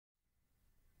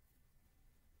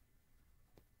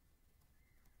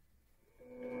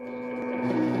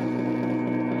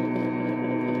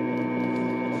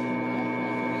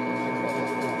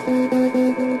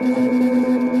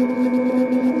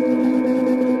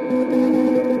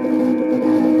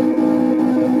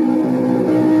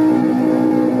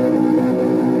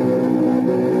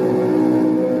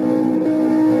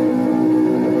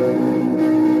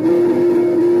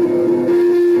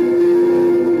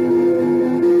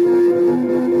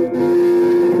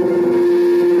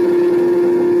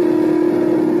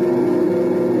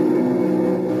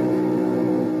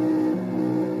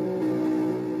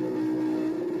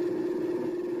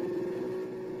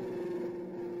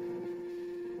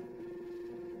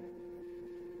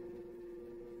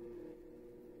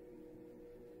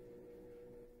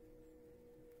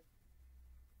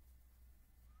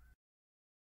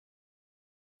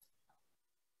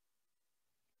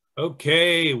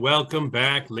Okay, welcome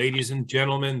back, ladies and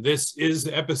gentlemen. This is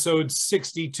episode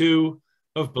 62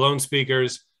 of Blown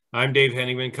Speakers. I'm Dave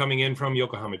Hoenigman, coming in from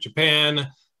Yokohama, Japan.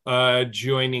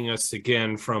 Joining us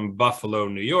again from Buffalo,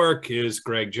 New York is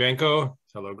Greg Genco.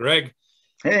 Hello, Greg.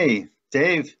 Hey,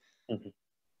 Dave.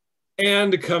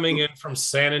 And coming in from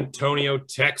San Antonio,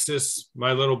 Texas,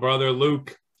 my little brother,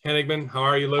 Luke Hoenigman. How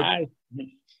are you, Luke? Hi.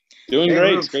 Doing Hey,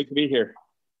 great. Luke. It's great to be here.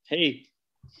 Hey.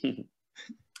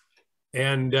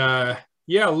 And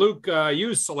yeah, Luke,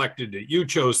 you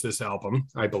chose this album,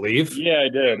 I believe. Yeah, I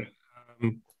did.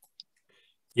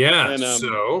 Yeah. And,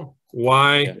 so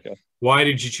why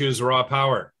did you choose Raw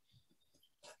Power?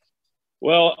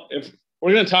 Well, if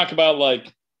we're going to talk about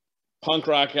like punk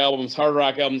rock albums, hard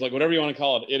rock albums, like whatever you want to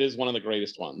call it, it is one of the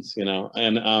greatest ones, you know.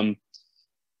 And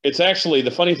it's actually,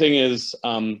 the funny thing is,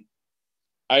 I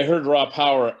heard Raw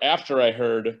Power after I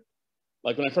heard,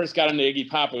 like when I first got into Iggy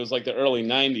Pop, it was like the early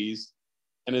 90s,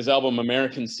 and his album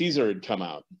American Caesar had come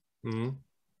out. Mm-hmm.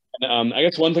 And I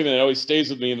guess one thing that always stays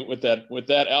with me with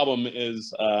that album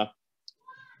is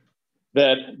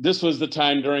that this was the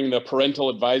time during the parental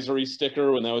advisory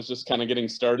sticker when that was just kind of getting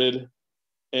started.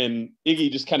 And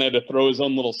Iggy just kind of had to throw his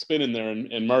own little spin in there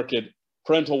and mark it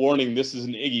parental warning, this is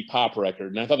an Iggy Pop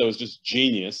record. And I thought that was just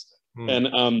genius. And,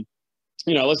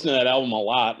 you know, I listened to that album a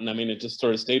lot. And I mean, it just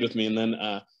sort of stayed with me. And then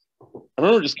I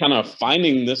remember just kind of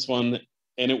finding this one.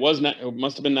 And it must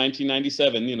have been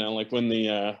 1997, you know, like when they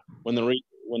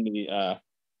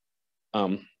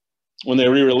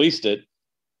re-released it.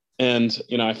 And,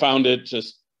 you know, I found it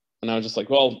and I was just like,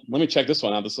 well, let me check this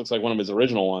one out. This looks like one of his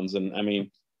original ones. And I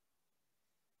mean,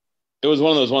 it was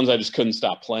one of those ones I just couldn't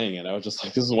stop playing it. I was just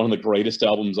like, this is one of the greatest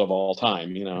albums of all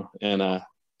time, you know? And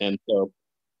so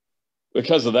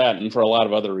because of that, and for a lot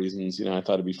of other reasons, you know, I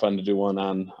thought it'd be fun to do one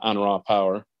on Raw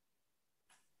Power.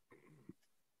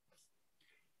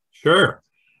 Sure.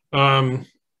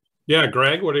 Yeah,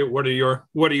 Greg, what are your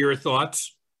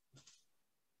thoughts?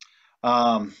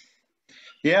 Yeah,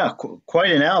 quite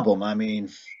an album. I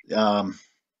mean,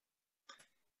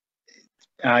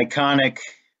 iconic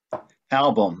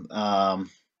album.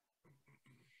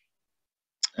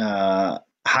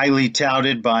 Highly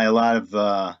touted by a lot of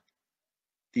the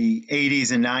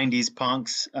 80s and 90s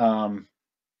punks. I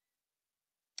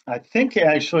think it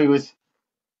actually was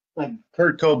like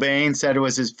Kurt Cobain said it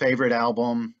was his favorite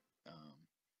album.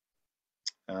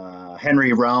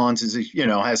 Henry Rollins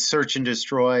has Search and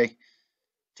Destroy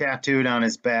tattooed on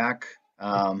his back.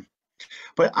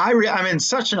 But I'm in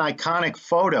such an iconic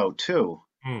photo too.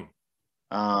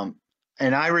 And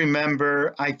I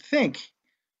remember, I think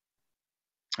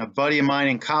a buddy of mine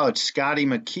in college, Scotty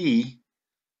McKee,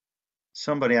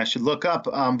 somebody I should look up,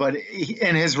 but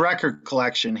in his record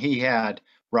collection, he had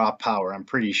Raw Power, I'm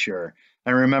pretty sure. I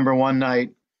remember one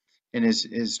night in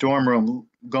his dorm room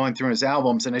going through his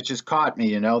albums, and it just caught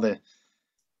me, you know, that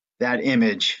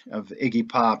image of Iggy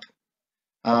Pop.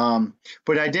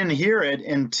 But I didn't hear it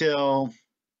until,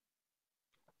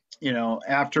 you know,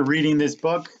 after reading this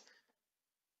book,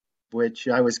 which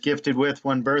I was gifted with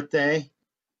one birthday,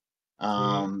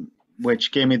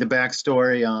 which gave me the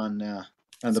backstory on the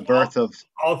birth of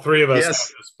all three of us. Yes.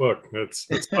 Have this book.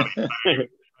 It's funny. I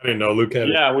didn't know Luke had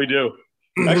it. Yeah, we do.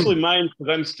 Actually, mine, because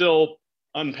I'm still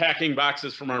unpacking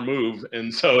boxes from our move,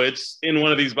 and so it's in one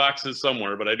of these boxes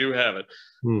somewhere, but I do have it.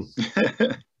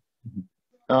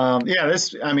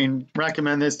 I mean,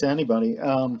 recommend this to anybody.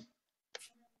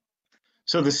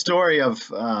 So the story of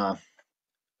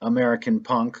American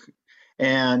punk,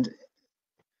 and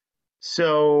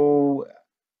so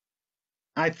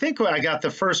I think I got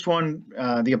the first one,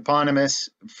 the eponymous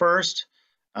first,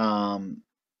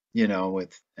 you know,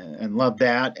 and loved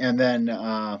that, and then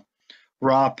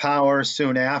Raw Power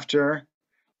soon after,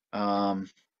 and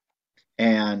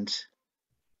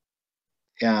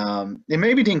it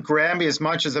maybe didn't grab me as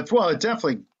much as it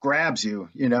definitely grabs you,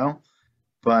 you know,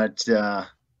 but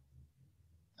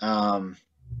I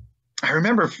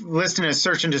remember listening to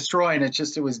Search and Destroy, and it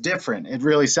was different. It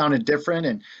really sounded different,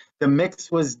 and the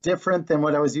mix was different than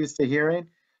what I was used to hearing.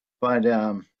 But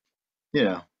you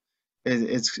know,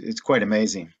 it's quite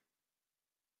amazing.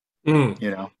 You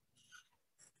know,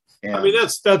 and I mean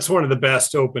that's one of the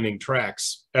best opening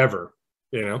tracks ever.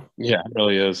 You know, yeah, it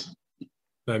really is.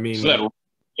 I mean, so that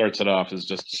starts it off is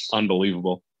just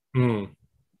unbelievable. I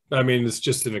mean, it's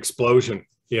just an explosion.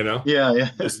 You know, yeah,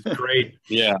 this is great.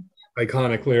 Yeah.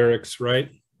 Iconic lyrics,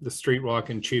 right? The street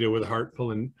walking cheetah with a heart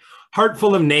full of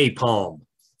napalm.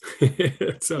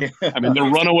 So, I mean,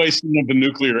 the runaway scene of the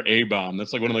nuclear A bomb.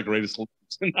 That's like one of the greatest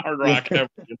lyrics in hard rock ever.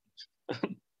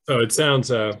 So it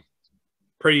sounds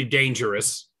pretty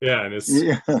dangerous. Yeah, and it's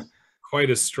quite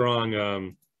a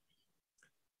strong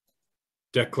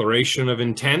declaration of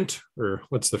intent, or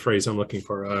what's the phrase I'm looking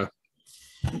for?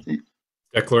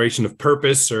 Declaration of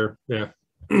purpose, or yeah.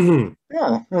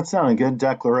 Yeah, that sounded good.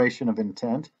 Declaration of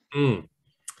intent.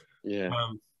 Yeah.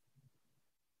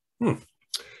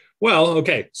 Well,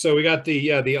 okay. So we got the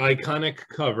iconic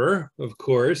cover, of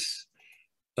course.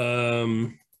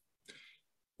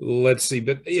 Let's see,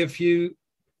 but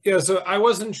so I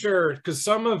wasn't sure because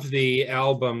some of the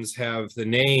albums have the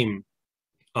name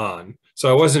on, so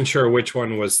I wasn't sure which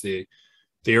one was the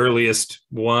earliest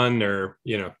one, or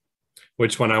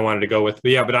which one I wanted to go with.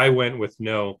 But yeah, but I went with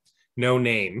no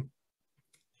name.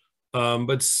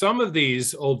 But some of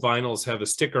these old vinyls have a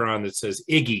sticker on that says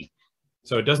Iggy,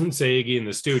 so it doesn't say Iggy and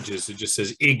the Stooges; it just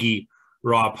says Iggy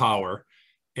Raw Power.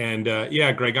 And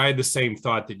yeah, Greg, I had the same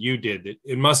thought that you did. That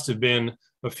it must have been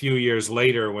a few years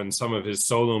later when some of his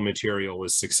solo material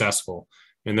was successful,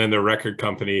 and then the record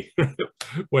company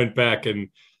went back and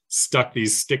stuck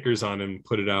these stickers on and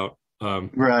put it out.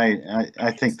 Right.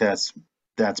 I think that's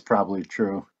probably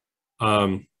true.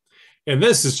 And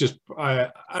this is just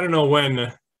I don't know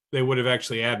when they would have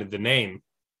actually added the name.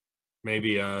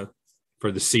 Maybe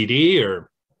for the CD, or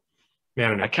I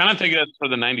don't know. I kind of think that's for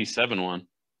the 97 one.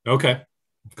 Okay.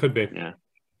 Could be. Yeah.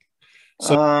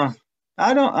 So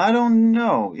I don't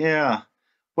know. Yeah.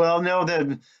 Well, no,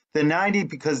 the 90,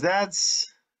 because that's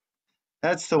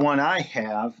the one I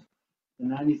have, the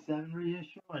 97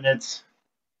 reissue, and it's.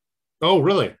 Oh,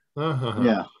 really?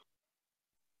 Yeah.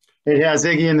 It has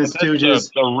Iggy and the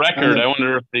Stooges. The record. I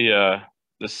wonder if the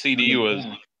CD was,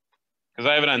 because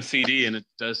I have it on CD and it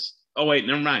does. Oh wait,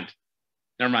 never mind.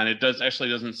 It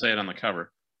doesn't say it on the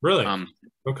cover. Really?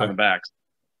 Okay. On the back.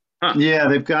 Huh. Yeah,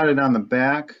 they've got it on the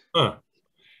back. Huh.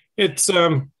 It's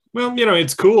well,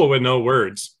 it's cool with no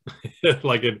words,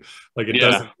 like it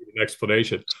doesn't need an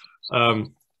explanation.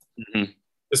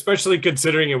 Especially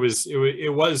considering it was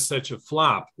such a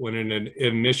flop when it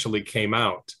initially came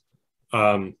out.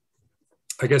 I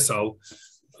guess I'll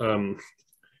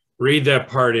read that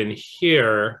part in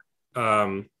here.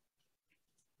 I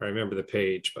remember the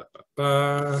page.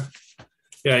 Yeah,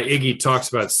 Iggy talks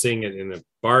about seeing it in a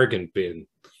bargain bin.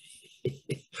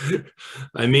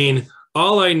 I mean,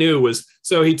 all I knew was,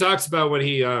 so he talks about when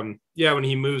he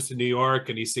moves to New York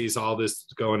and he sees all this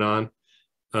going on.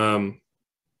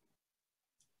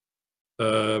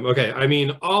 Okay, I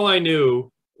mean, all I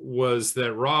knew was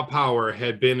that Raw Power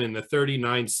had been in the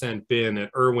 39-cent bin at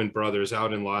Erwin Brothers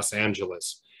out in Los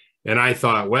Angeles. And I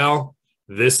thought, well,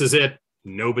 this is it.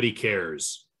 Nobody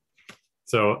cares.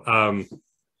 So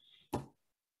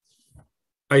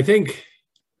I think,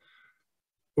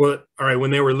 well, all right,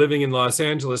 when they were living in Los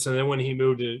Angeles, and then when he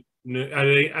moved to,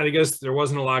 I guess there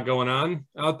wasn't a lot going on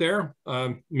out there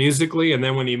musically. And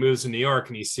then when he moves to New York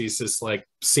and he sees this like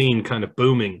scene kind of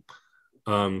booming,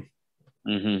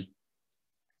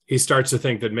 he starts to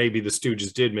think that maybe the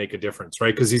Stooges did make a difference,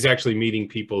 right? Because he's actually meeting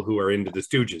people who are into the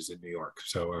Stooges in New York.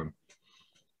 So,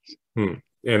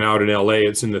 and out in LA,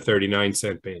 it's in the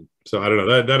 39-cent bin. So I don't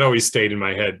know. That always stayed in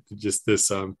my head. Just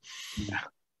this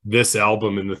this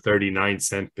album in the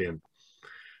 39-cent bin.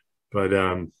 But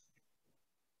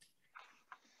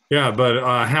yeah,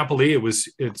 but happily it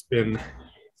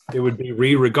would be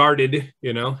re-regarded,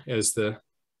 as the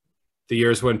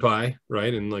years went by,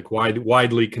 right? And like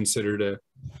widely considered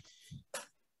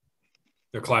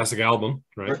a classic album,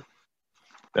 right?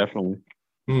 Definitely.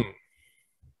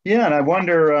 Yeah, and I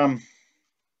wonder,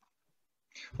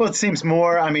 well, it seems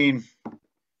more, it's,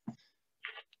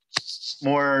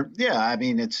 one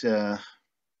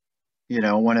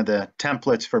of the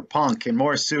templates for punk and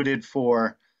more suited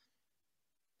for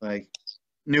like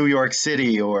New York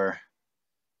City or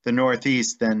the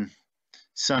Northeast than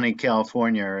sunny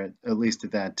California, at least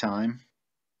at that time.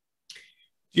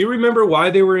 Do you remember why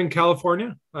they were in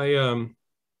California? I don't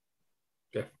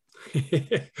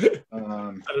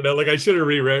know. Like I should have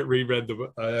reread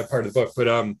the part of the book, but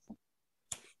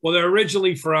well, they're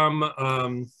originally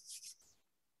from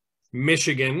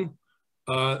Michigan,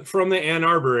 from the Ann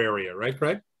Arbor area, right?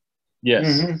 Right?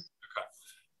 Yes. Mm-hmm.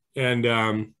 And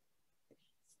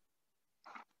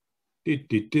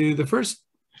the first,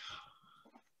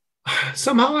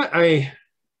 somehow I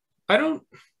don't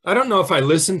know if I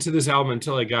listened to this album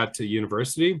until I got to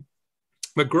university,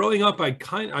 but growing up, I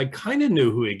kind of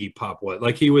knew who Iggy Pop was.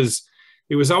 Like he was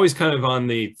always kind of on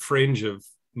the fringe of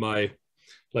my,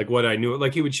 like what I knew.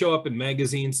 Like he would show up in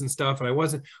magazines and stuff, and I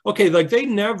wasn't okay. Like they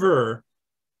never,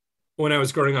 when I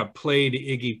was growing up, played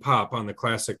Iggy Pop on the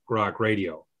classic rock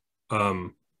radio.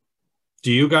 Do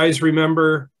you guys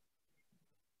remember?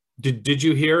 Did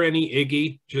you hear any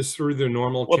Iggy just through the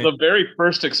normal? Well, the very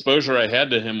first exposure I had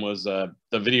to him was the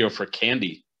video for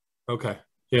Candy. Okay.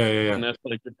 Yeah. And that's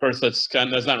like, of course, that's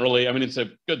not really. I mean, it's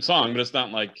a good song, but it's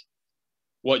not like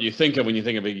what you think of when you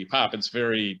think of Iggy Pop. It's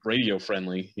very radio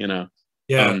friendly, you know.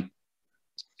 Yeah.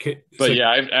 But yeah,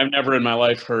 I've never in my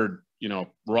life heard, you know,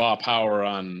 Raw Power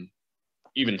on.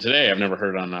 Even today, I've never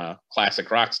heard it on a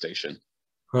classic rock station.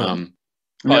 No,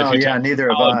 yeah, neither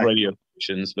have I. Radio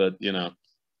stations, but you know,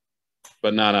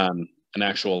 but not on an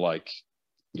actual like,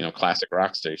 you know, classic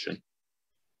rock station.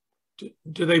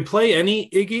 Do they play any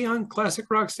Iggy on classic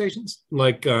rock stations,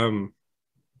 like The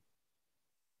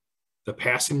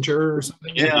Passenger or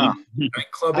something? Yeah,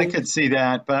 Nightclubbing? I could see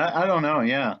that, but I don't know.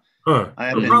 Yeah,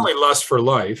 probably Lust for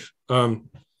Life. Lust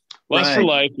for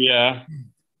Life, yeah.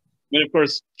 And of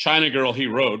course, China Girl he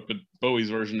wrote, but Bowie's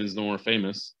version is the more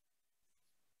famous.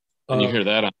 And you hear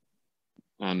that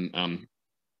on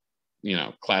you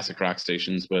know, classic rock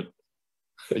stations, but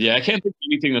yeah, I can't think of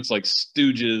anything that's like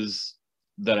Stooges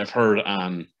that I've heard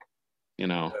on, you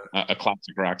know, a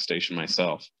classic rock station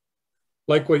myself.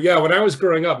 Like, well, yeah, when I was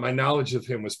growing up, my knowledge of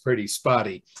him was pretty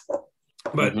spotty.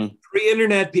 But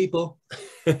pre-internet, people.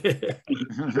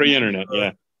 Pre-internet,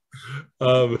 yeah.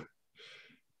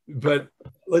 But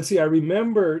let's see. You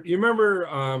remember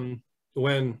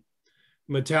when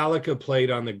Metallica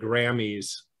played on the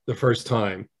Grammys the first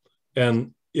time,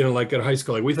 and you know, like at high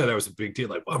school, like we thought that was a big deal.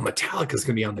 Like, wow, Metallica's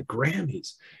gonna be on the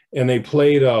Grammys, and they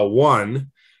played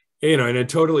One, you know, and it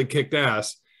totally kicked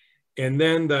ass. And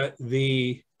then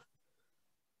the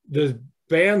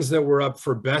bands that were up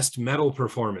for best metal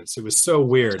performance, it was so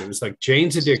weird. It was like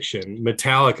Jane's Addiction,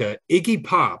 Metallica, Iggy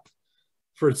Pop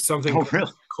for something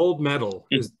called Cold Metal.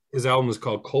 His album was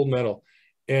called Cold Metal,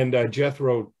 and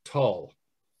Jethro Tull.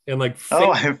 And like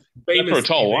famous Jethro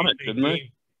Tull won it, didn't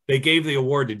they? They gave the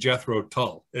award to Jethro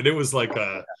Tull, and it was like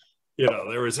you know,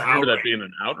 there was that being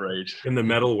an outrage in the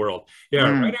metal world. Yeah,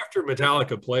 right after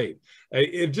Metallica played,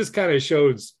 it just kind of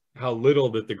shows how little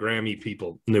that the Grammy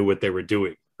people knew what they were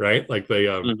doing, right? Like they,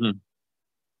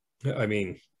 I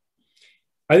mean,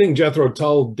 I think Jethro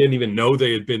Tull didn't even know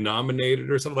they had been nominated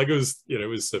or something. Like it was, you know, it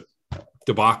was a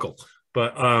debacle.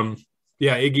 But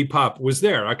yeah, Iggy Pop was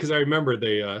there because I remember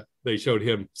they showed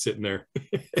him sitting there.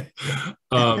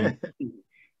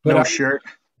 No shirt.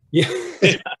 Yeah.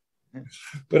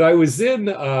 But I was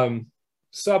in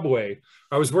Subway.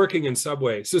 I was working in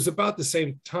Subway. So it's about the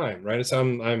same time, right? It's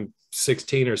I'm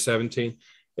 16 or 17.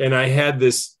 And I had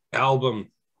this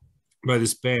album by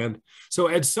this band. So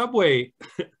at Subway,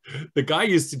 the guy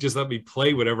used to just let me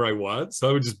play whatever I want. So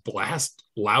I would just blast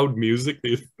loud music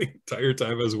the entire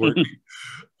time I was working,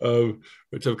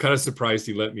 which I'm kind of surprised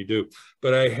he let me do.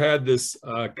 But I had this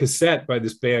cassette by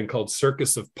this band called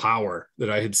Circus of Power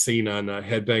that I had seen on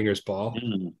Headbangers Ball.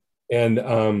 And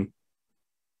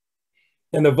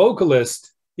the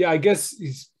vocalist, yeah, I guess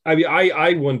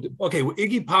I wanted, okay, well,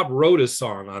 Iggy Pop wrote a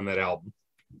song on that album.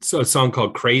 So a song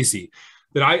called Crazy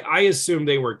that I assumed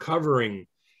they were covering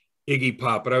Iggy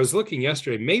Pop, but I was looking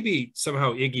yesterday, maybe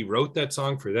somehow Iggy wrote that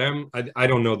song for them. I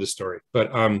don't know the story,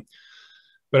 but I'm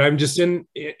just in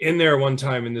there one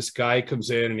time, and this guy comes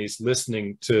in and he's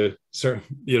listening to certain,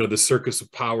 you know, the Circus of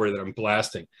Power that I'm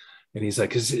blasting. And he's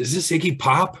like, is this Iggy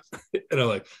Pop? And I'm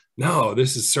like, no,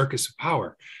 this is Circus of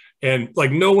Power. And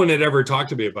like, no one had ever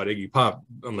talked to me about Iggy Pop.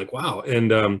 I'm like, wow.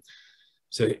 And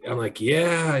so I'm like,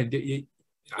 yeah,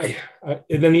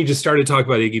 and then he just started talking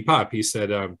about Iggy Pop. He said,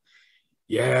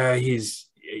 yeah, do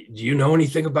you know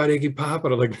anything about Iggy Pop?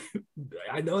 And I'm like,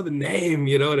 I know the name,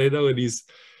 you know, and I know, and he's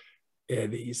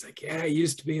like, yeah, he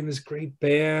used to be in this great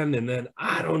band. And then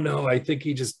I don't know, I think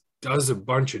he just does a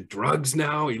bunch of drugs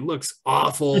now. He looks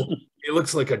awful. He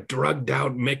looks like a drugged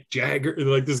out Mick Jagger.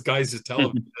 Like this guy's just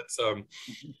telling me that's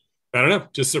I don't know,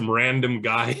 just some random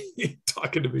guy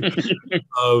talking to me.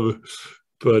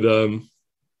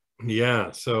 Yeah,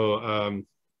 so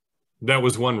that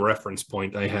was one reference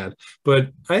point I had. But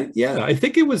I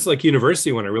think it was like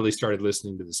university when I really started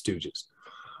listening to the Stooges.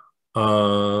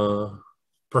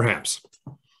 Perhaps.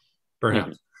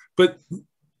 But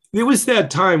it was that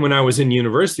time when I was in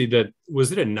university that,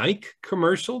 was it a Nike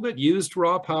commercial that used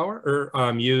Raw Power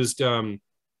or used right?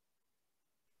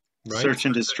 Search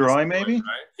and Destroy, maybe?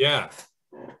 Right? Yeah.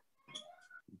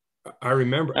 I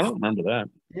remember. I don't remember that.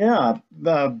 Yeah.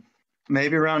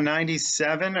 Maybe around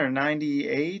 97 or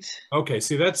 98. Okay,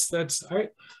 see, that's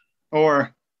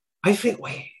or I think.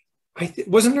 Wait,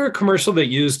 wasn't there a commercial that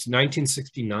used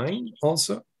 1969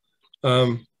 also?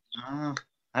 I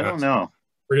don't know.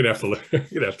 We're gonna have to look. You're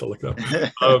gonna have to look it up.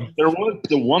 There was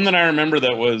the one that I remember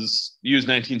that was used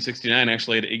 1969.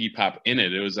 Actually, had Iggy Pop in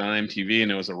it. It was on MTV,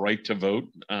 and it was a Right to Vote,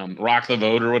 Rock the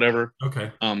Vote or whatever.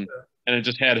 Okay. And it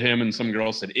just had him, and some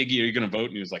girl said, "Iggy, are you gonna vote?"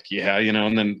 And he was like, "Yeah," you know.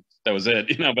 And then that was it,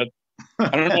 you know. But I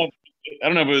don't know. I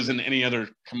don't know if it was in any other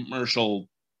commercial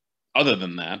other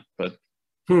than that, but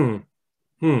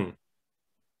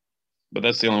But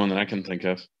that's the only one that I can think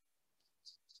of.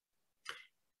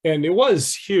 And it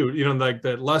was huge, like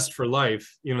that Lust for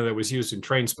Life, that was used in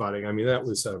Train Spotting. I mean, that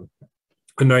was a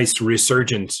nice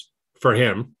resurgence for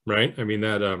him, right? I mean,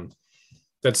 that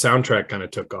soundtrack kind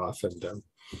of took off, and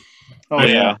oh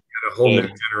yeah, a whole new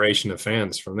generation of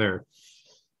fans from there.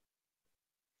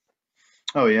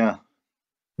 Oh yeah.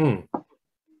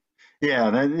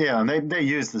 Yeah, they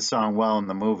used the song well in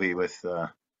the movie with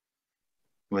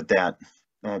that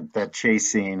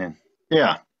chase scene, and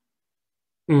yeah.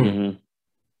 Mm-hmm.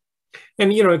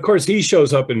 And of course, he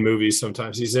shows up in movies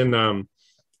sometimes. He's in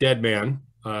Dead Man.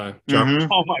 Oh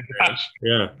my gosh!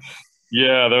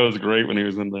 Yeah, that was great when he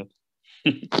was in that.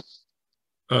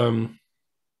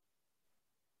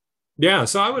 Yeah,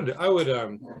 so I would.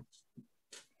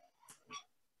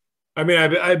 I mean,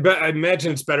 I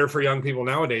imagine it's better for young people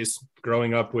nowadays,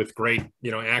 growing up with great,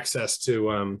 access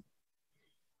to.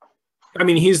 I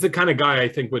mean, he's the kind of guy I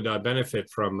think would benefit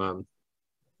from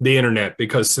the internet,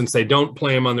 because since they don't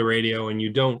play him on the radio and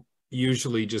you don't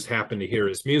usually just happen to hear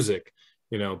his music,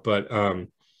 but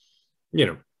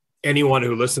anyone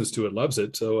who listens to it loves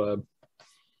it. So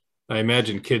I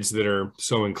imagine kids that are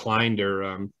so inclined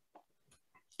are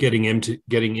getting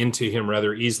into him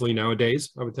rather easily nowadays,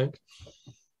 I would think.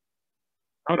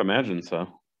 I would imagine so. I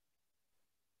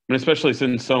mean, especially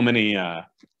since so many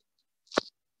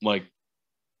like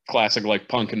classic like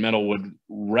punk and metal would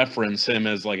reference him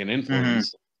as like an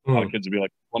influence. A lot of kids would be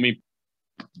like, let me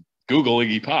Google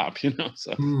Iggy Pop,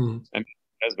 so and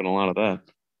there's been a lot of that.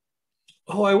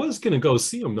 Oh, I was going to go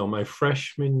see him though my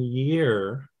freshman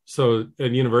year. So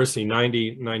at university,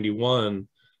 90, 91,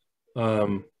 I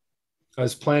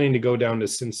was planning to go down to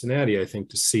Cincinnati, I think,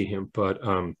 to see him. But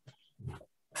I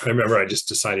remember I just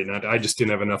decided not to. I just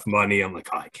didn't have enough money. I'm like,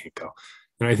 oh, I can't go.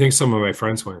 And I think some of my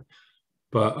friends went.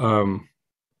 But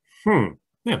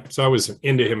yeah, so I was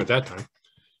into him at that time.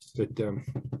 But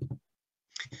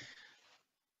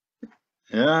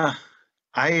yeah,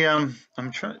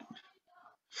 I'm trying.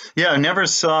 Yeah, I never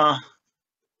saw.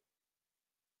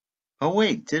 Oh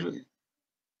wait, did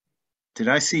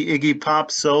I see Iggy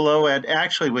Pop solo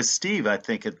actually with Steve? I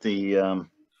think at the.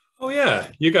 Oh yeah,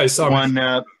 you guys saw one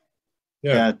at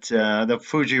the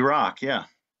Fuji Rock, yeah.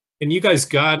 And you guys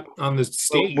got on the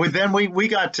stage. Well, then we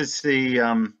got to see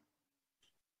the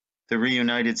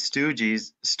reunited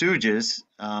Stooges.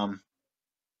 And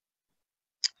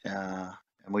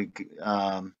we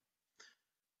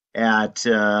at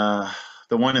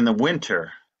the one in the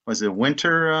winter. Was it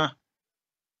winter?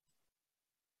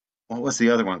 What was the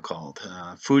other one called?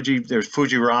 Fuji. There's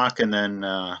Fuji Rock, and then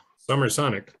Summer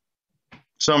Sonic.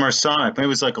 Summer Sonic. It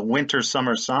was like a winter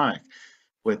Summer Sonic.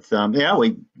 With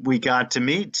we got to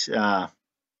meet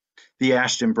the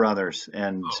Ashton brothers,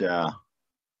 and I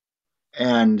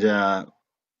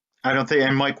don't think,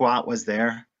 and Mike Watt was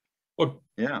there. Well,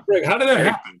 yeah. Greg, how did that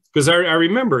happen? Because I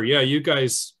remember, you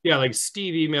guys, like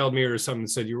Steve emailed me or something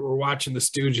and said you were watching the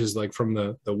Stooges like from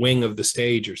the wing of the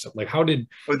stage or something. Like, how did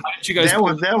you guys?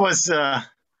 That was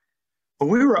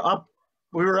we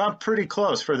were up pretty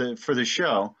close for the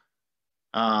show.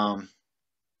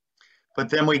 But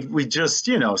then we just,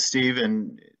 Steve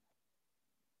and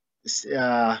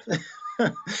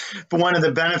but one of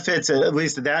the benefits, at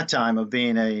least at that time, of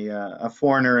being a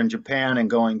foreigner in Japan and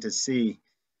going to see,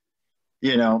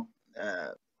 a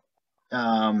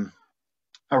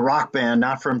rock band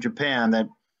not from Japan, that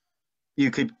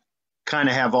you could kind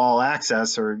of have all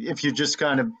access, or if you just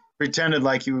kind of pretended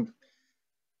like you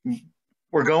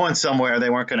were going somewhere, they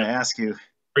weren't going to ask you.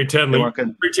 Pretend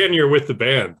you're with the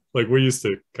band, like we used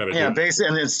to kind of. Yeah, basically.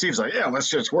 And then Steve's like, "Yeah,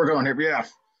 we're going here." Yeah,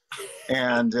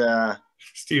 and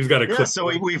Steve's got a clip.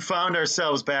 So we found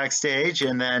ourselves backstage,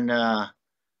 and then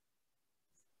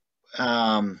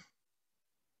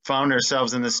found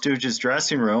ourselves in the Stooges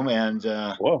dressing room, and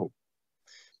whoa,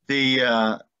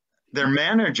 their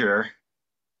manager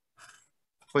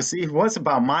was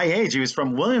about my age. He was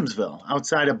from Williamsville,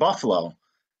 outside of Buffalo,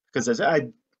 because I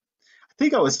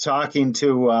think I was talking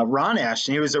to Ron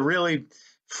Ashton. He was a really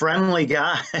friendly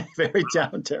guy, very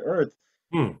down to earth.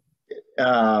 And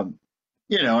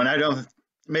I don't,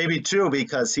 maybe too,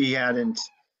 because he hadn't,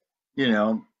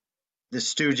 the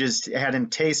Stooges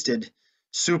hadn't tasted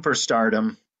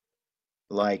superstardom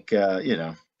like,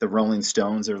 the Rolling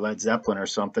Stones or Led Zeppelin or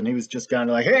something. He was just kind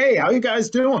of like, "Hey, how you guys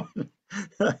doing?"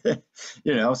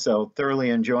 So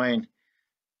thoroughly enjoying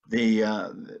the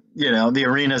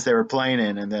arenas they were playing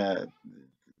in, and the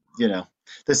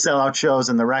sellout shows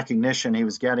and the recognition he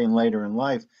was getting later in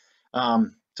life.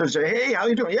 So So say, hey, how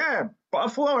you doing? Yeah,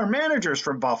 Buffalo. Our manager's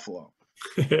from Buffalo.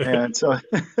 And so,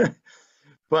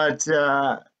 but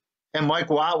and Mike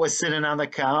Watt was sitting on the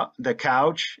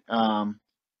couch, and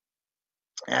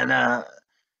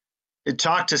it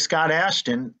talked to Scott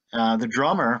Ashton, the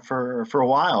drummer, for a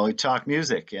while. He talked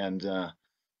music, and it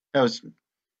was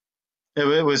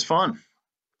fun.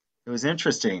 It was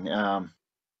interesting. And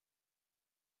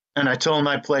I told him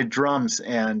I played drums,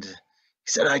 and he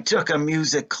said, I took a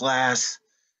music class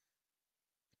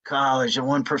in college, and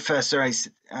one professor I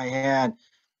had,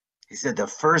 he said, the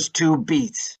first two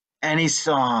beats, any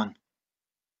song,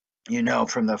 you know,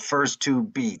 from the first two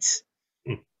beats,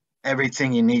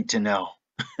 everything you need to know.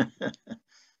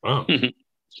 Wow.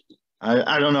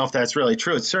 I don't know if that's really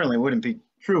true. It certainly wouldn't be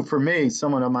true for me,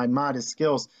 someone of my modest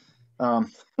skills. But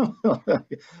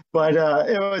it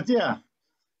was, yeah,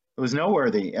 it was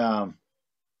noteworthy.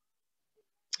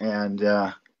 And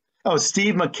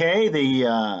Steve McKay,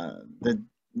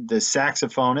 the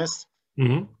saxophonist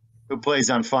who plays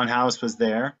on Fun House, was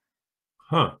there.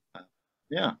 Huh.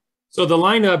 Yeah. So the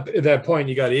lineup at that point,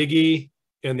 you got Iggy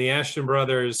and the Ashton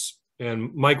Brothers,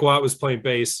 and Mike Watt was playing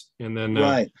bass, and then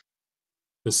Right.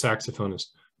 the saxophonist.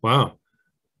 Wow.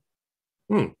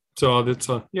 So that's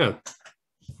yeah.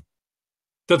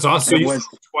 That's awesome. So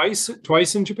you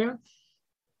twice in Japan?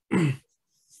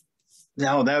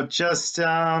 No, that just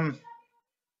that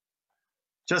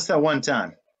one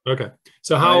time. Okay.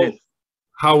 So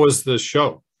how was the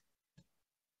show?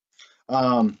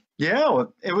 Yeah,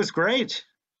 it was great.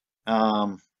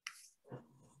 We're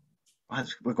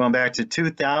going back to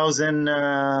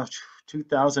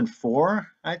 2004,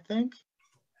 I think.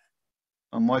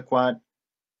 Mike Watt,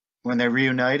 when they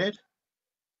reunited.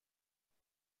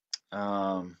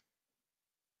 Yeah.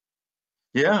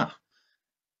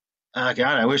 God,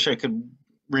 I wish I could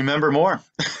remember more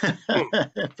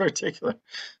in particular.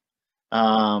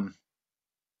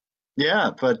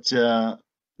 Yeah, but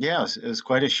yeah, it was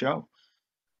quite a show.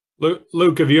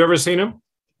 Luke, have you ever seen him?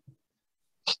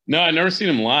 No, I've never seen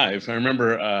him live. I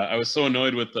remember I was so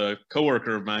annoyed with a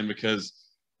coworker of mine because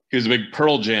he was a big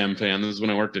Pearl Jam fan. This is when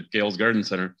I worked at Gales Garden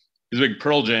Center. He was a big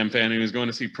Pearl Jam fan, and he was going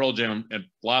to see Pearl Jam at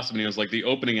Blossom, and he was like, the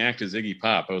opening act is Iggy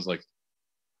Pop. I was like,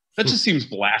 that just seems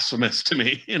blasphemous to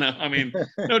me. You know, I mean,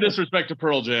 no disrespect to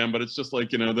Pearl Jam, but it's just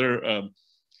like, you know, they're,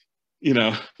 you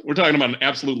know, we're talking about an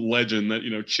absolute legend that,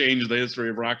 you know, changed the history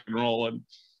of rock and roll. And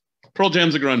Pearl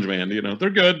Jam's a grunge band, you know, they're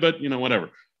good, but, you know, whatever.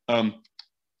 And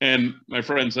my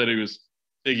friend said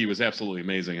Iggy was absolutely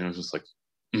amazing. And I was just like,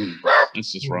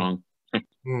 it's just wrong.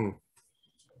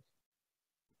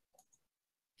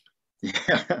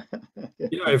 Yeah.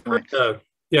 Yeah, I've heard,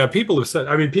 yeah, people have said,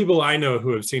 I mean, people I know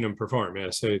who have seen him perform, yeah,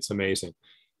 say it's amazing.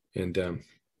 And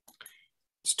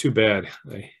it's too bad.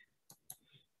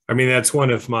 I mean, that's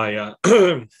one of my,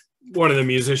 one of the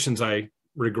musicians I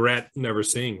regret never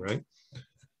seeing, right?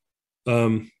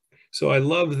 So I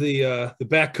love the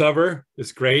back cover.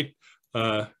 It's great.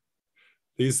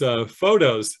 These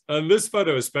photos, this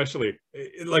photo especially,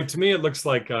 like to me, it looks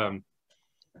like, okay,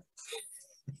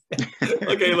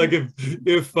 like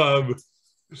if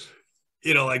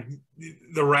you know, like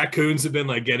the raccoons have been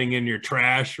like getting in your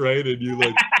trash, right? And you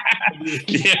like,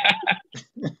 yeah.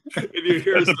 And you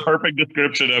hear That's a perfect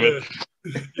description of it.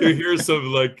 You hear some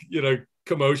like, you know,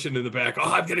 commotion in the back.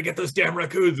 Oh, I'm gonna get those damn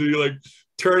raccoons. And you like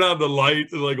turn on the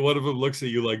light, and like one of them looks at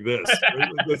you like this.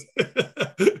 Right?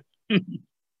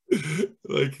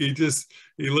 Like he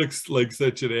looks like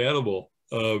such an animal.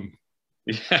 Yeah,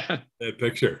 that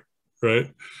picture,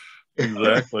 right?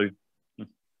 Exactly.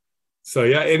 So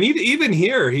yeah, and even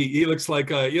here, he looks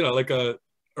like a, you know, like a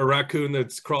raccoon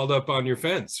that's crawled up on your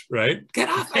fence, right? Get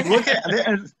off! Look at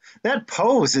that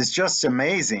pose is just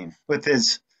amazing with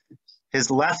his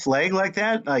left leg like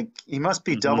that. Like he must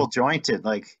be double jointed.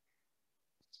 Like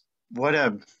what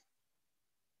a,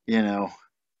 you know,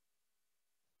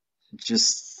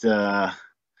 just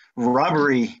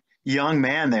rubbery young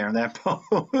man there in that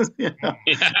pose. You know?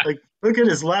 Yeah. Like look at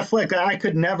his left leg. I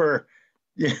could never,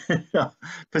 you know,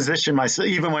 position myself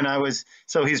even when I was.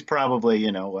 So he's probably,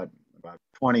 you know, what, about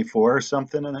 24 or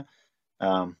something, and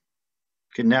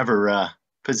could never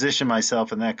position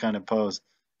myself in that kind of pose.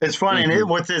 It's funny, and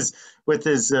with his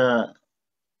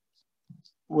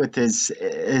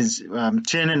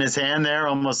chin in his hand there,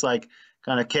 almost like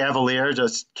kind of cavalier,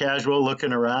 just casual,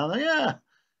 looking around. Like, yeah,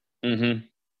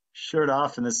 shirt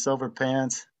off in the silver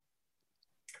pants,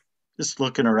 just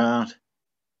looking around.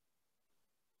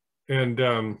 And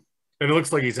it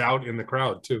looks like he's out in the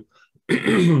crowd too.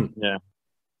 Yeah.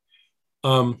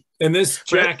 And this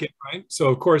jacket, right? So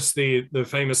of course the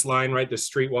famous line, right? The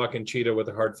street walking cheetah with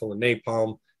a heart full of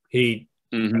napalm. He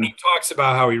Mm-hmm. He talks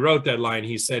about how he wrote that line.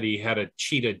 He said he had a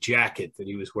cheetah jacket that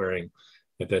he was wearing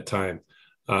at that time.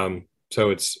 So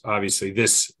it's obviously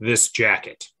this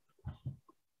jacket,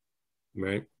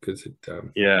 right? Because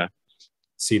it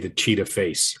see the cheetah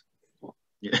face.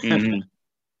 Yeah. Mm-hmm.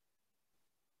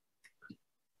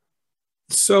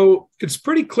 So it's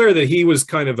pretty clear that he was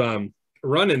kind of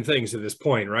running things at this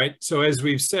point, right? So as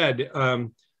we've said,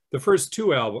 the first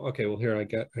two albums. Okay, well here I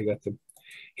got the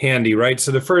handy, right?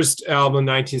 So the first album,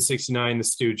 1969, The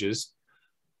Stooges,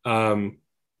 in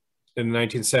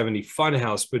 1970,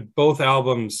 Funhouse. But both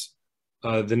albums,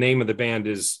 the name of the band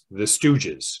is The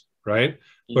Stooges, right?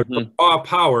 But for Raw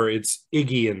Power, it's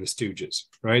Iggy and the Stooges,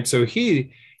 right? So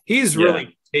he's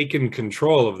really taken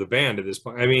control of the band at this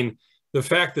point. I mean, the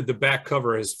fact that the back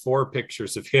cover has 4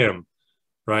 pictures of him,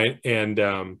 right? And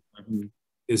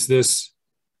is this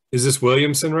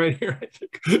Williamson right here? I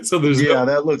think. So there's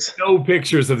that looks no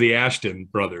pictures of the Ashton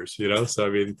brothers, you know? So I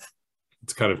mean,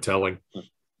 it's kind of telling.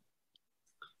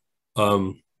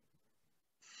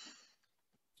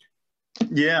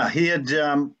 Yeah, he had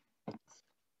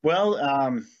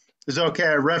is it okay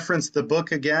I referenced the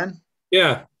book again?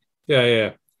 Yeah.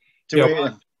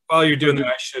 While you're doing that,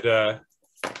 I should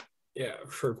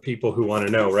for people who want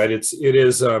to know, right? It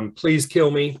is Please Kill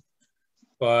Me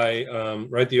by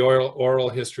the oral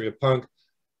history of punk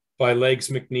by Legs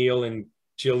McNeil and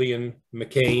Gillian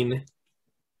McCain.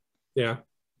 Yeah,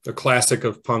 a classic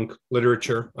of punk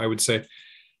literature, I would say.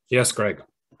 Yes, Greg.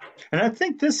 And I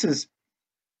think this is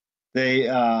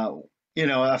a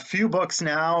few books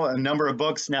now, a number of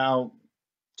books now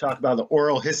talk about the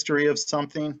oral history of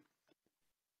something.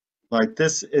 Like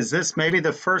this, is this maybe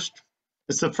the first?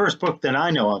 It's the first book that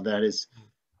I know of that is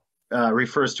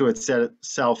refers to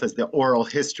itself as the oral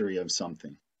history of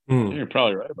something. You're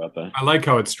probably right about that. I like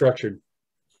how it's structured.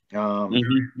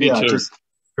 Just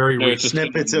very rich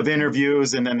snippets of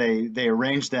interviews, and then they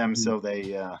arrange them so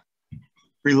they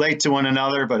relate to one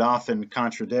another, but often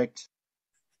contradict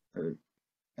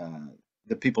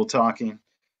the people talking.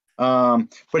 But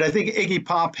I think Iggy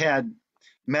Pop had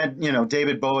met,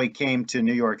 David Bowie came to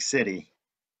New York City,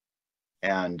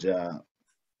 and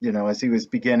as he was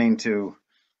beginning to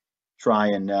try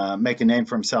and make a name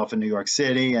for himself in New York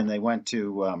City, and he went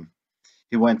to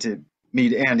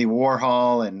meet Andy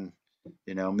Warhol and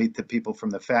meet the people from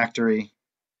the factory,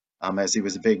 as he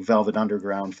was a big Velvet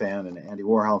Underground fan and Andy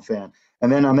Warhol fan.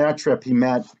 And then on that trip, he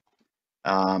met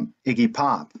Iggy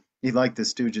Pop. He liked the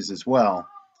Stooges as well.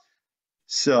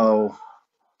 So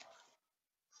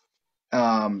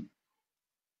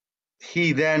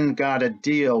he then got a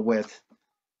deal with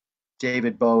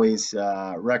David Bowie's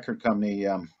record company,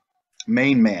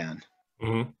 Main Man.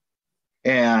 Mm-hmm.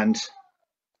 And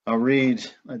I'll read,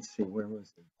 let's see, where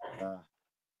was it?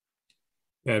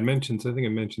 I think it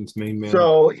mentions Main Man.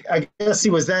 So I guess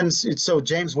he was then, so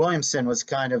James Williamson was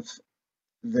kind of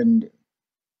the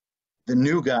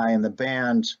new guy in the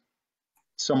band,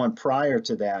 someone prior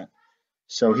to that.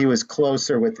 So he was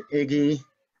closer with Iggy,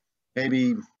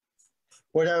 maybe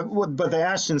whatever, but the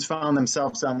Ashtons found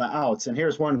themselves on the outs. And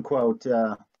here's one quote.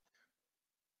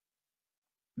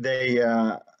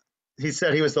 He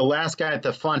said he was the last guy at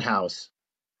the Funhouse,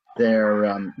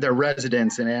 their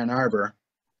residence in Ann Arbor,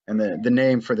 and the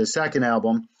name for the second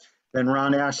album. Then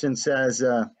Ron Ashton says,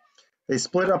 they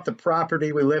split up the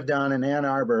property we lived on in Ann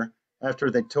Arbor after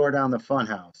they tore down the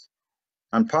Funhouse.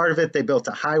 On part of it, they built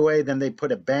a highway, then they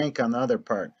put a bank on the other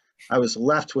part. I was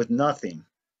left with nothing.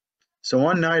 So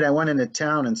one night I went into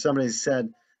town and somebody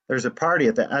said, there's a party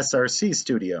at the SRC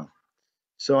studio.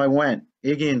 So I went.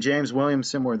 Iggy and James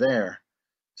Williamson were there.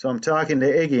 So I'm talking to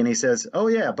Iggy and he says, oh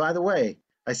yeah, by the way,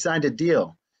 I signed a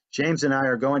deal. James and I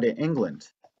are going to England.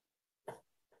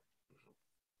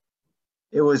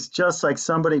 It was just like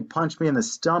somebody punched me in the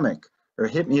stomach or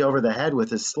hit me over the head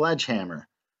with a sledgehammer.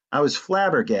 I was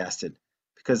flabbergasted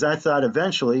because I thought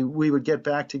eventually we would get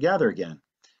back together again.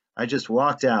 I just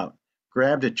walked out,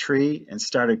 grabbed a tree, and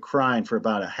started crying for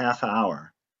about a half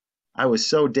hour. I was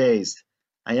so dazed.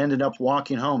 I ended up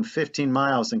walking home 15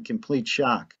 miles in complete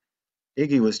shock.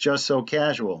 Iggy was just so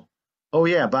casual. Oh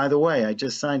yeah, by the way, I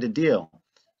just signed a deal.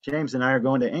 James and I are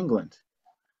going to England.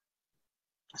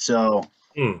 So,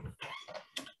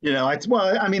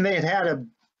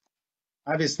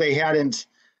 obviously they hadn't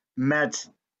met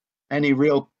any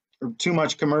real or too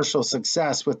much commercial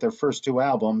success with their first two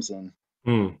albums, and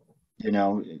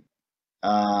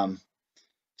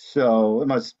so it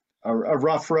was a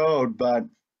rough road, but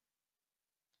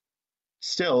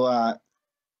still,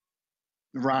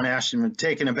 Ron Ashton was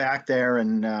taken aback there,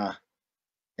 and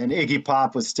Iggy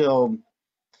Pop was still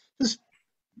just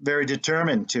very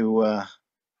determined to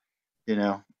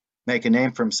make a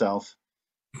name for himself.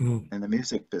 in the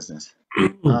music business.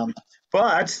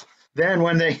 But then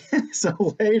when they,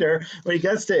 so later, when he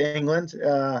gets to England,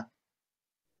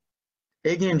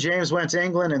 Iggy and James went to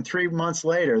England, and 3 months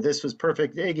later, this was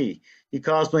perfect Iggy. He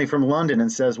calls me from London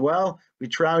and says, well, we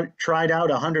tried out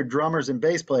 100 drummers and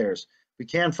bass players. We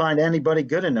can't find anybody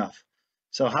good enough.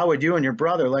 So how would you and your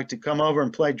brother like to come over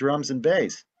and play drums and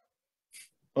bass?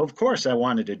 Well, of course I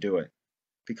wanted to do it,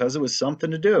 because it was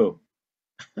something to do.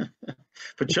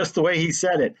 But just the way he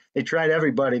said it, they tried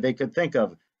everybody they could think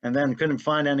of and then couldn't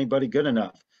find anybody good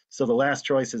enough. So the last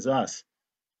choice is us,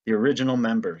 the original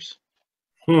members.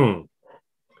 Yeah.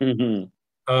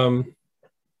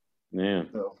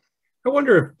 So, I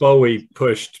wonder if Bowie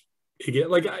pushed Iggy.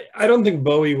 Like, I don't think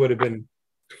Bowie would have been.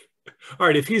 All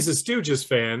right, if he's a Stooges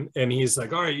fan and he's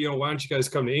like, all right, why don't you guys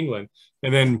come to England?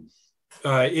 And then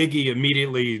Iggy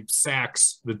immediately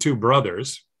sacks the two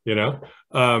brothers, I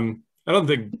don't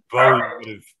think Bowie would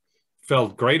have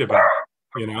felt great about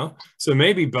it, So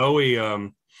maybe Bowie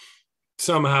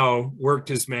somehow worked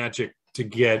his magic to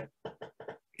get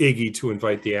Iggy to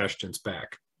invite the Ashtons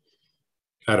back.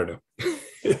 I don't know.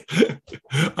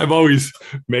 I'm always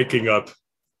making up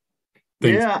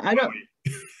things. Yeah, I don't.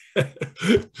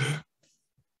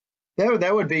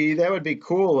 That would be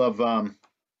cool of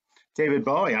David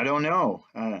Bowie. I don't know.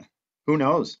 Who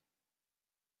knows?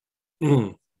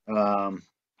 Because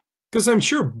I'm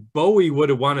sure Bowie would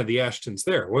have wanted the Ashtons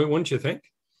there, wouldn't you think?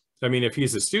 I mean, if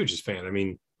he's a Stooges fan, I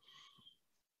mean,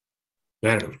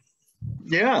 I don't know.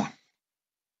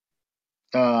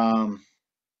 Yeah.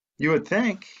 You would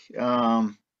think.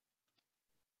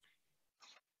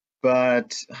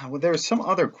 But there was some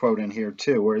other quote in here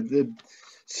too, where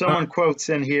someone quotes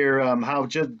in here how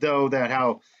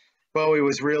Bowie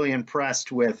was really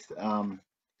impressed with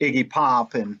Iggy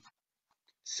Pop, and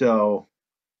so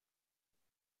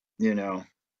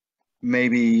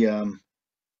maybe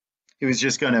he was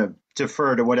just going to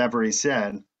defer to whatever he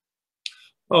said.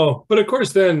 Oh, but of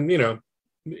course, then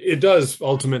it does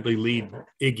ultimately lead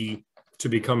Iggy to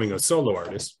becoming a solo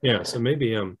artist. Yeah, so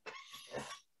maybe I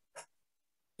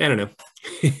don't know.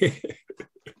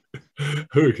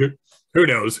 Who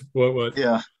knows what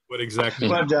exactly?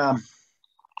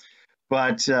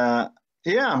 But yeah,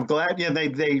 I'm glad.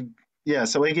 Yeah,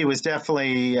 so Iggy was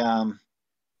definitely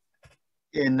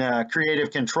in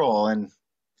creative control and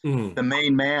the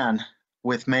main man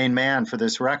for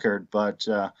this record. But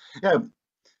yeah,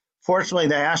 fortunately,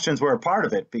 the Ashtons were a part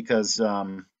of it because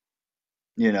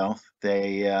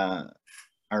they are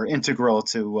integral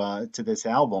to this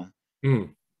album.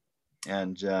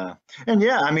 And yeah,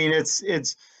 I mean, it's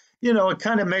it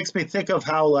kind of makes me think of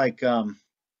how like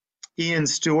Ian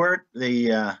Stewart,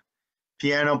 the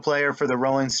piano player for the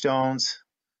Rolling Stones,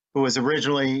 who was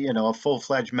originally a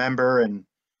full-fledged member,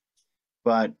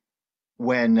 but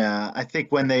when I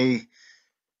think when they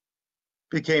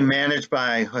became managed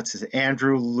by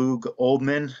Andrew Loog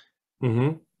Oldham,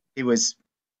 he was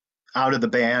out of the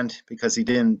band because he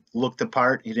didn't look the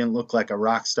part. He didn't look like a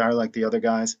rock star like the other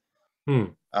guys.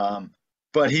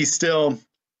 But he still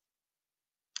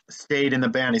stayed in the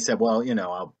band. He said, well,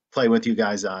 I'll play with you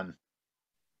guys on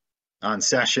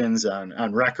sessions,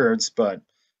 on records,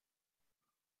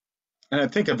 and I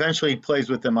think eventually he plays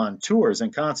with them on tours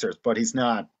and concerts, but he's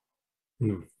not,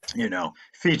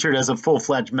 featured as a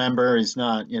full-fledged member. He's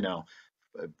not,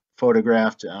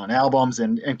 photographed on albums.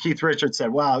 And Keith Richards said,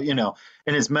 wow, in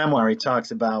his memoir, he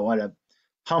talks about what a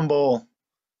humble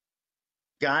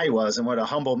guy he was and what a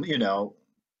humble,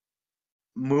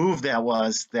 move that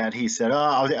was, that he said,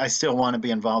 oh, I still want to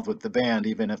be involved with the band,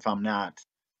 even if I'm not,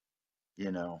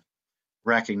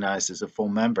 recognized as a full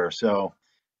member. So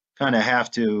kind of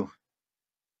have to,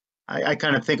 I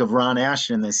kind of think of Ron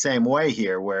Asheton the same way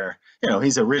here, where,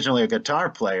 he's originally a guitar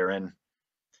player and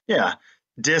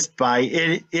dissed by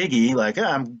Iggy, like,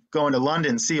 I'm going to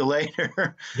London, see you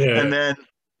later. Yeah. And then,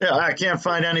 I can't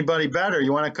find anybody better.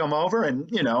 You want to come over?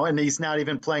 And, and he's not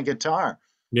even playing guitar.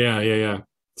 Yeah.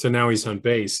 So now he's on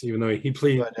bass, even though he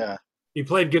played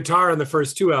guitar on the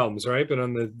first two albums, right? But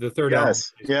on the third album.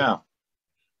 Yeah.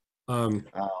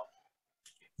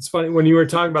 It's funny when you were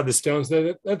talking about the Stones,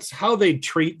 that's how they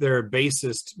treat their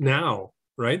bassist now,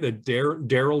 right? The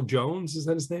Daryl Jones, is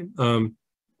that his name?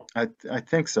 I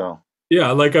think so.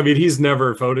 Yeah, like, I mean, he's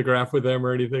never photographed with them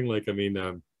or anything. Like, I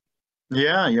mean,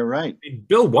 yeah, you're right.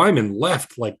 Bill Wyman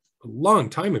left like a long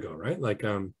time ago, right? Like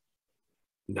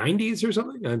 90s or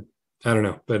something. I don't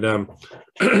know, but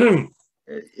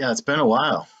yeah, it's been a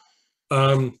while.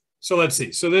 So let's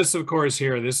see. So this, of course,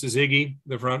 this is Iggy,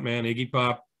 the front man, Iggy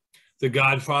Pop, the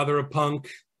godfather of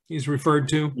punk. He's referred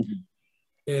to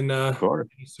in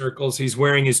circles. He's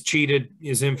wearing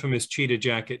his infamous cheetah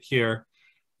jacket here.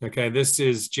 Okay, this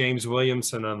is James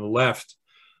Williamson on the left.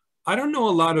 I don't know a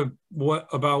lot of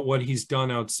about what he's done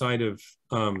outside of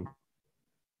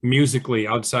musically,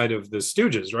 outside of the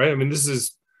Stooges, right? I mean, this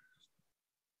is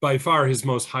by far his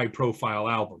most high-profile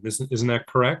album, isn't that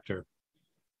correct? Or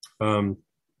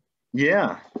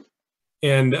yeah.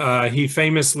 And he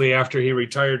famously, after he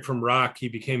retired from rock, he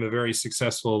became a very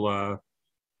successful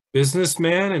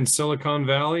businessman in Silicon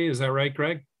Valley. Is that right,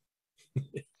 Greg?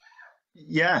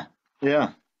 Yeah.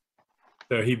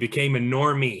 So he became a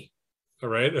normie. All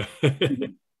right.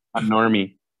 A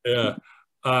normie. Yeah.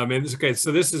 And okay,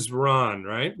 so this is Ron,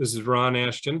 right? This is Ron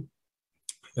Ashton.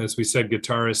 As we said,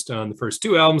 guitarist on the first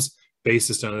two albums,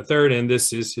 bassist on the third, and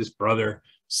this is his brother,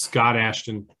 Scott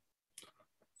Ashton,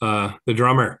 the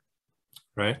drummer,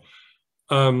 right?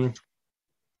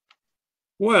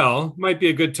 Well, might be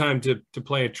a good time to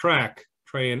play a track.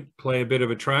 Try and play a bit of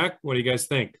a track. What do you guys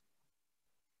think?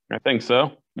 I think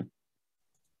so.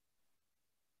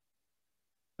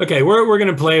 Okay, we're going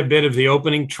to play a bit of the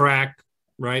opening track,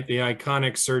 right? The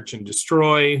iconic Search and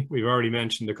Destroy. We've already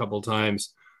mentioned a couple of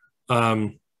times.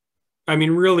 I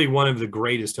mean, really one of the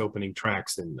greatest opening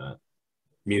tracks in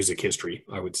music history,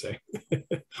 I would say.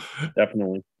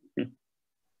 Definitely.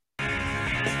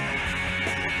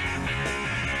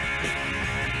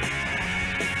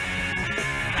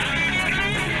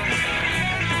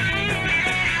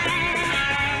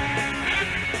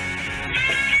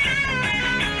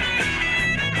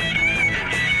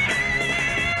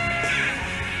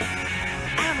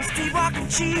 Walking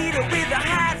cheetah with a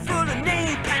hide full of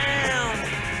napalm.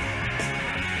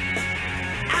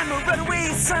 I'm a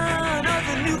runaway son of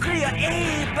the nuclear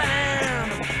A-bomb.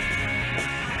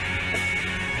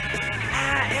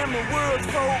 I am the world's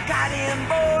forgotten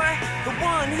boy, the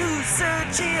one who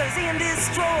searches and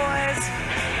destroys.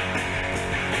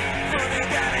 Somebody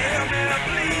gotta help me,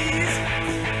 please.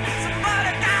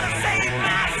 Somebody gotta save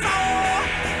my soul.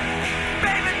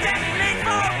 Baby, detonate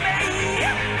for me.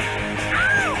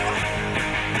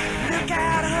 Look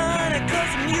out, honey,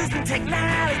 'cause I'm using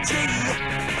technology.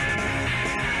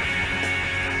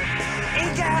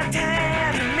 Ain't got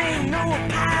time to make no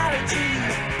apology.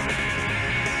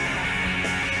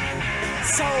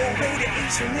 So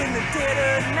radiation in the dead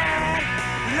of night,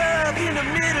 love in the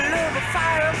middle of a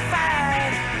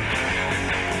firefight.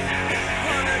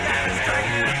 Honey, gotta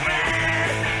strike it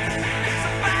right.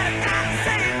 Somebody gotta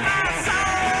save my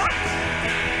soul.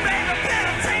 Baby,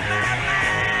 better take my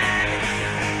mind.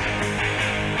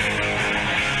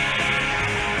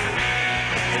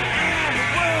 And I'm the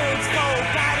world's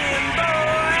forgotten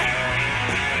boy,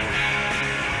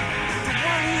 the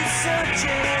one who's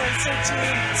searching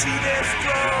to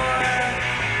destroy.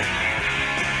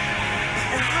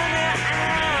 And honey,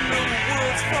 I'm the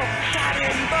world's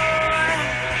forgotten boy,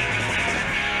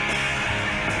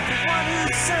 the one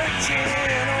who's searching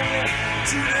only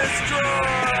to destroy.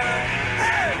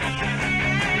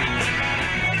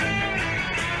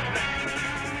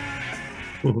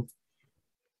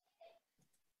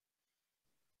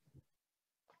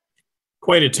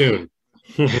 Quite a tune.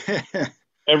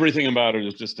 Everything about it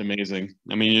is just amazing.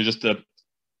 I mean, you just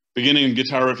beginning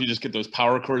guitar riff, you just get those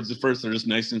power chords at first. They're just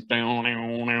nice and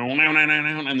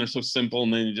they're so simple,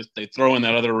 and then they throw in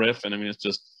that other riff, and I mean, it's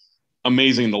just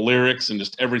amazing. The lyrics and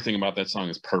just everything about that song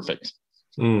is perfect.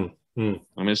 I mean,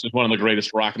 it's just one of the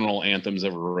greatest rock and roll anthems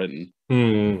ever written.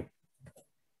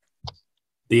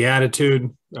 The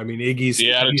attitude. I mean, Iggy's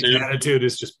attitude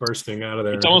is just bursting out of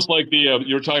there. It's almost like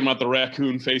you were talking about the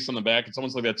raccoon face on the back. It's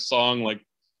almost like that song, like,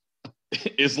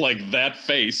 is like that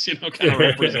face, you know, kind of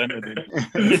represented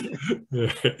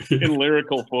in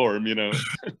lyrical form, you know.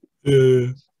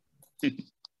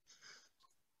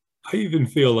 I even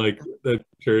feel like that.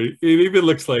 It even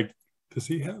looks like, does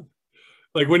he have?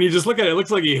 Like when you just look at it, it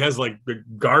looks like he has like the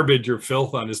garbage or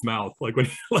filth on his mouth, like when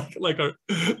like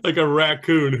a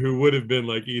raccoon who would have been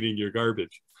like eating your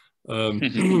garbage.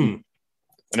 And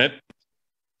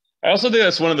I also think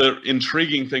that's one of the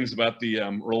intriguing things about the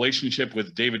relationship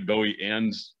with David Bowie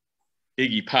and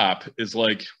Iggy Pop is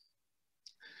like,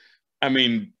 I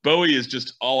mean, Bowie is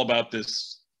just all about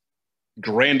this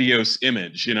grandiose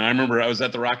image. You know, I remember I was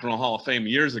at the Rock and Roll Hall of Fame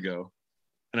years ago,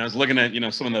 and I was looking at, you know,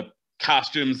 some of the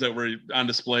costumes that were on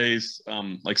displays,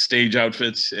 like stage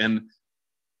outfits, and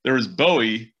there was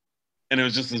Bowie, and it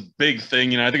was just this big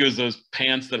thing. You know, I think it was those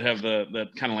pants that have that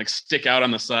kind of like stick out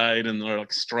on the side and they're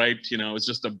like striped. You know, it's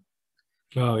just a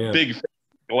big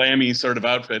glammy sort of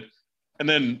outfit. And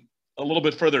then a little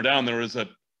bit further down, there was a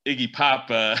Iggy Pop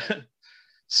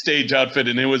stage outfit,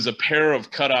 and it was a pair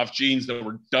of cutoff jeans that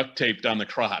were duct taped on the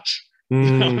crotch. You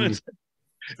know?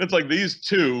 It's like these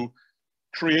two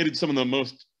created some of the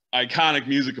most iconic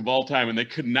music of all time, and they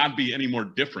could not be any more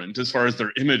different as far as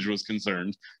their image was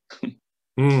concerned.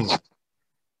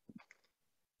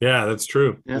 Yeah, that's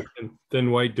true. Yeah.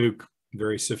 Then White Duke,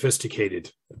 very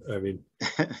sophisticated. I mean,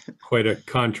 quite a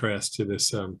contrast to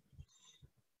this the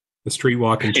street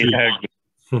walking cheetah.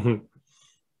 Yeah.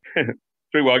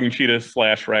 Street walking cheetah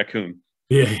 / raccoon.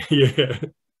 Yeah, yeah.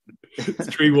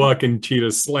 Street walking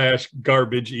cheetah /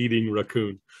 garbage eating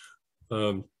raccoon.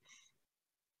 What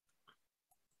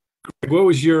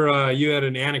was your you had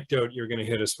an anecdote you were going to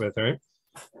hit us with, right?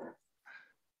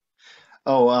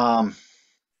 Oh,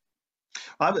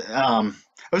 I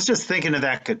was just thinking of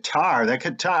that guitar. That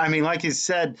guitar. I mean, like you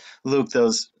said, Luke,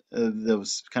 those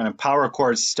kind of power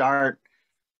chords start.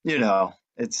 You know,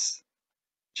 it's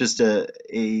just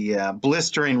a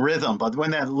blistering rhythm. But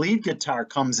when that lead guitar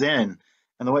comes in,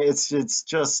 and the way it's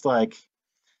just like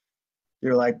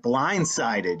you're like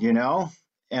blindsided, you know.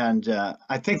 And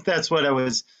I think that's what I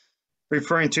was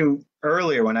referring to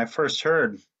earlier when I first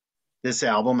heard this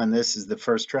album, and this is the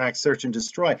first track, Search and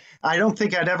Destroy. I don't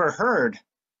think I'd ever heard,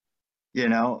 you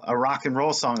know, a rock and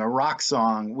roll song, a rock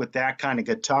song with that kind of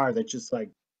guitar that just like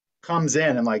comes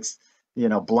in and like, you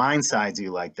know, blindsides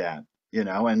you like that, you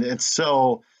know, and it's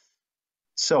so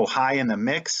high in the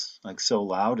mix, like so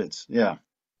loud. It's yeah.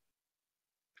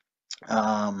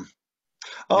 And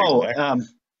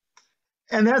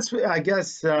that's, I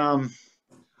guess,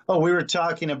 we were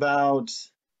talking about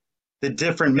the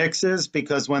different mixes,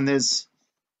 because when this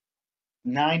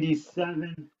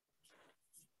 97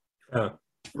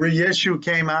 reissue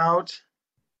came out,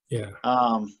 Yeah.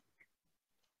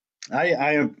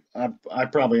 I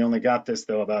probably only got this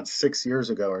though about 6 years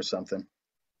ago or something.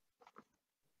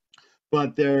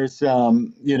 But there's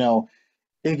you know,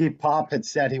 Iggy Pop had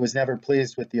said he was never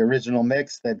pleased with the original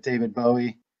mix that David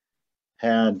Bowie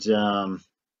had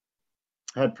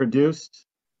produced.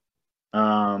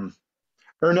 Or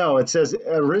no, it says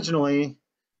originally,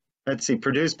 let's see,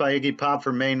 produced by Iggy Pop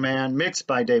for Main Man, mixed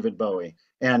by David Bowie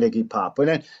and Iggy Pop. But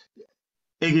then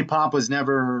Iggy Pop was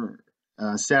never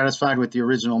satisfied with the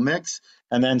original mix.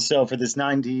 And then so for this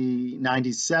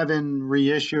 97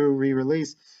 reissue,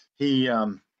 re-release, he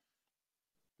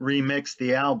remixed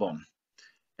the album.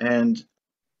 And,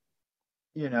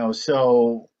 you know,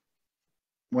 so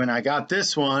when I got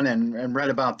this one and read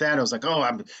about that, I was like, oh,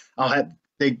 I'll have,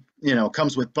 they, you know,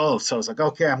 comes with both. So I was like,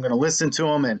 okay, I'm going to listen to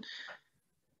them. And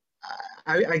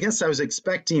I guess I was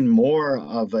expecting more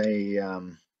of a,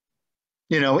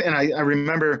 you know, and I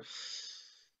remember,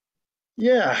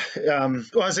 yeah, well,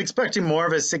 I was expecting more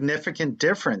of a significant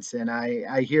difference. And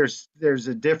I hear there's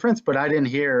a difference, but I didn't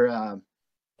hear a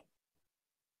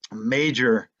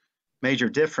major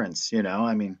difference, you know,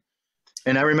 I mean,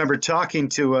 and I remember talking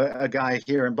to a guy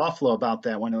here in Buffalo about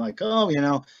that when they're like, oh, you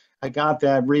know, I got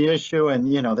that reissue,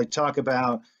 and, you know, they talk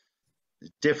about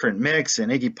different mix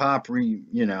and Iggy Pop,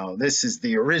 you know, this is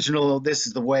the original, this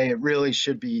is the way it really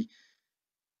should be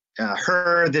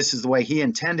heard, this is the way he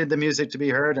intended the music to be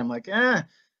heard. I'm like,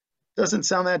 doesn't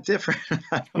sound that different.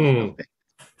 I don't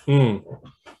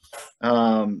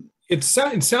know. It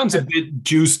sounds a bit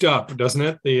juiced up, doesn't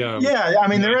it? Yeah, I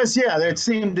mean, there is, yeah, it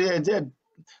seemed it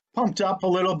pumped up a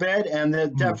little bit, and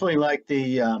definitely like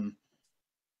the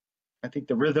I think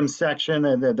the rhythm section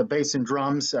and the bass and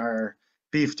drums are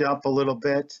beefed up a little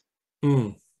bit.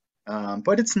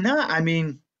 But it's not, I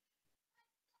mean,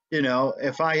 you know,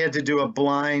 if I had to do a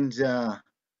blind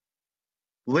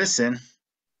listen,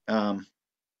 not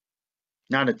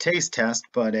a taste test,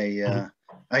 but a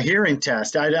hearing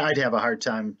test, I'd have a hard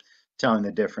time telling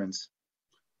the difference.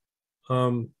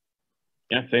 Yeah,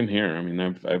 same here. I mean,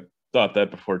 I've thought that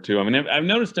before too. I mean, I've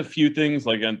noticed a few things,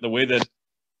 like the way that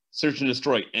Search and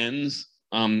Destroy ends.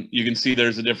 You can see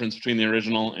there's a difference between the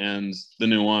original and the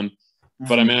new one.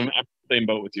 But I mean, I'm in the same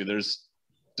boat with you. There's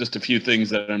just a few things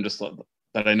that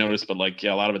that I noticed, but like,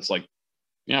 yeah, a lot of it's like,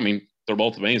 yeah, I mean, they're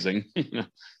both amazing,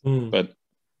 but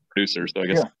producers, so I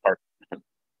guess.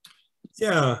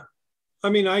 Yeah, I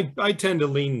mean, I tend to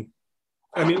lean.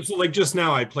 I mean, so like just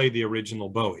now I played the original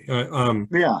Bowie.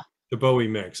 The Bowie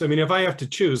mix. I mean, if I have to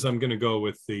choose, I'm going to go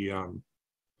with the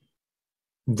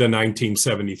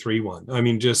 1973 one. I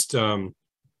mean, just of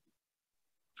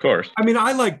course. I mean,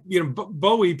 I like, you know,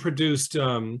 Bowie produced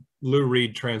Lou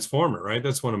Reed Transformer, right?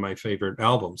 That's one of my favorite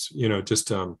albums. You know, just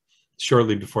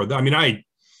shortly before that. I mean, I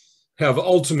have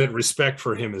ultimate respect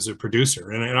for him as a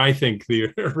producer, and I think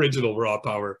the original Raw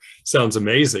Power sounds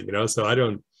amazing. You know, so I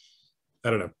don't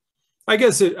know. I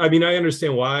guess I mean, I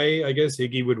understand why, I guess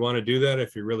Iggy would want to do that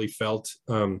if he really felt,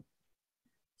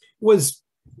 was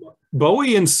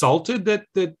Bowie insulted that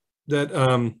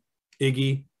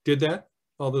Iggy did that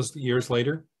all those years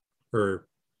later? Or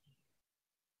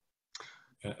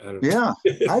I don't Yeah,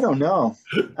 I don't know.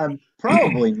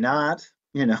 Probably not.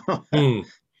 Hmm.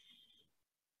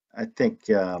 I think,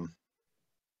 yeah.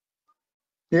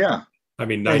 I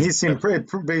mean, And he seemed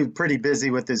pretty busy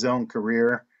with his own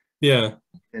career, yeah.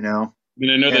 I mean,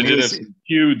 I know they And he did was, have some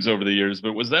feuds over the years,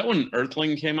 but was that when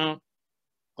Earthling came out?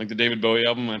 Like the David Bowie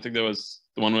album? I think that was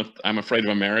the one with I'm Afraid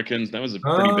of Americans. That was a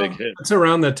pretty big hit. It's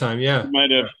around that time, yeah. He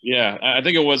might have, yeah. I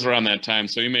think it was around that time.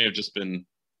 So he may have just been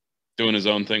doing his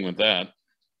own thing with that.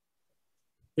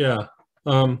 Yeah.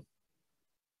 But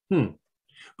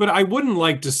I wouldn't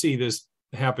like to see this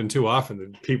happen too often,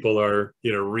 that people are,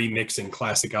 remixing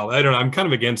classic albums. I don't know. I'm kind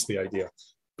of against the idea,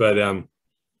 but yeah,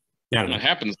 I don't know. It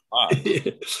happens a lot.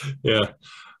 Yeah.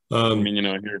 I mean,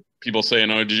 I hear people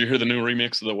saying, "Oh, did you hear the new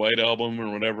remix of the White Album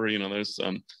or whatever?" There's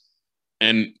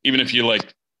and even if you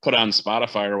like put on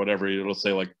Spotify or whatever, it'll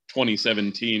say like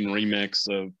 2017 remix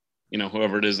of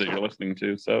whoever it is that you're listening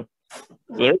to. So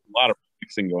there's a lot of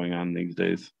mixing going on these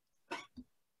days.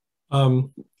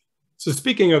 So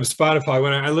speaking of Spotify,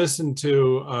 when I listened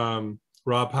to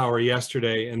Raw Power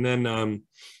yesterday, and then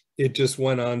it just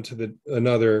went on to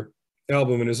another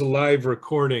album, and it's a live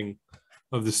recording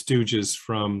of the Stooges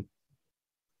from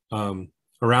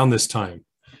around this time.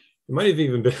 It might have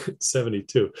even been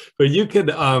 72, but you could,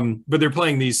 but they're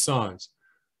playing these songs,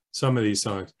 some of these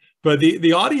songs, but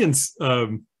the audience,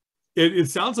 it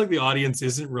sounds like the audience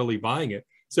isn't really buying it.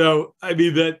 So, I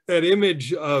mean, that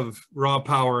image of Raw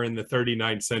Power in the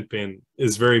 39-cent bin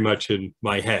is very much in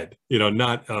my head,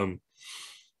 not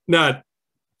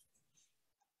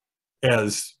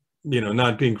as,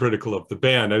 not being critical of the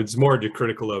band. It's more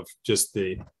critical of just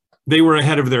they were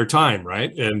ahead of their time,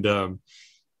 right? And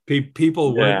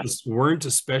people weren't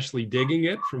especially digging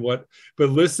it but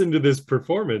listen to this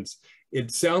performance.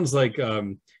 It sounds like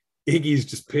Iggy's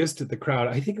just pissed at the crowd.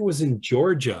 I think it was in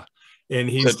Georgia. And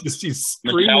he's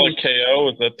screaming. Metallic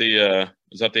KO,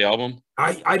 is that the album?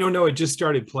 I don't know. It just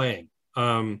started playing.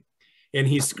 And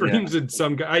he screams at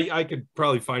some guy. I could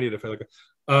probably find it if I look.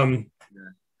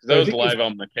 That was the live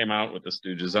album that came out with the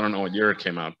Stooges. I don't know what year it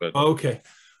came out, but okay.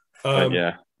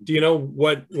 Yeah. Do you know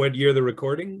what year the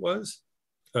recording was?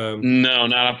 No,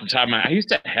 not off the top of my. I used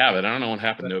to have it. I don't know what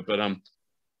happened to it,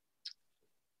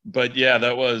 but yeah,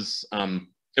 that was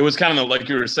it was kind of like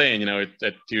you were saying,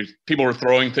 that people were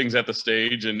throwing things at the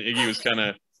stage, and Iggy was kind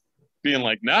of being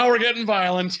like, "Now we're getting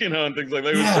violent," and things like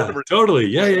that. Yeah, totally.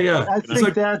 Yeah. I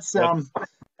think that's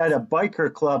at a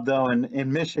biker club though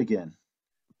in Michigan,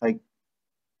 like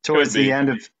towards the end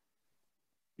of.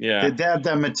 Yeah, they have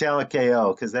the Metallic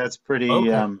KO because that's pretty.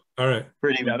 Okay. All right.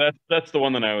 Pretty. Yeah, that's the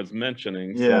one that I was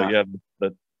mentioning. Yeah. So, yeah.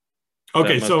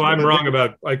 Okay, so I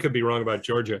could be wrong about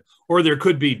Georgia, or there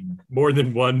could be more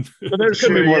than one. But there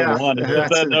could be more than one.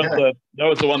 That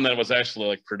was the one that was actually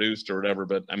like produced or whatever.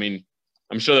 But I mean,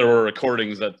 I'm sure there were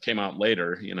recordings that came out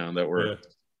later, that were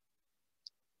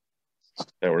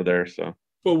there. So.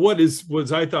 Well, what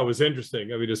I thought was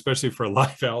interesting. I mean, especially for a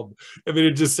live album. I mean,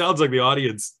 it just sounds like the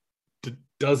audience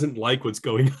doesn't like what's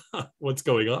going on,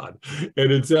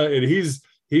 and it's and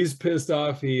he's pissed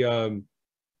off.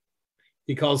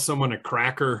 He calls someone a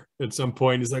cracker at some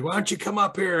point. He's like, "Why don't you come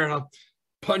up here and I'll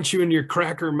punch you in your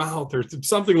cracker mouth," or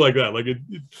something like that. Like it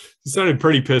sounded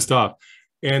pretty pissed off.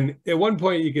 And at one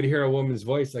point, you could hear a woman's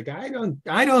voice, like, "I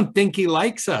don't think he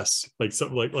likes us," like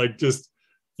something like just,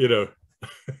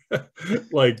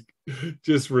 like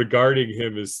just regarding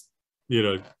him as,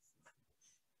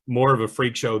 more of a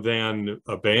freak show than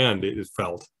a band. It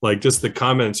felt like just the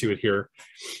comments you would hear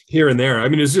here and there. I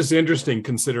mean, it's just interesting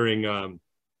considering.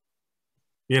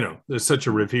 There's such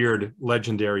a revered,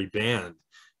 legendary band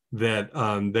that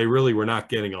they really were not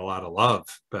getting a lot of love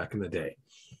back in the day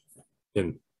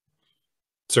in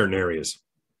certain areas,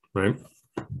 right?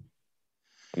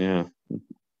 Yeah.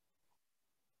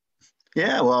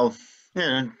 Yeah, well,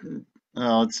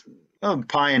 it's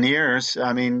pioneers.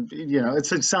 I mean,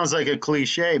 it sounds like a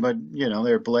cliche, but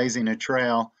they're blazing a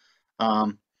trail,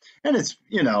 and it's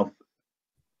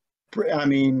I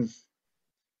mean.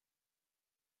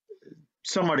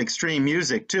 Somewhat extreme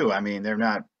music too. I mean, they're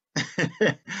not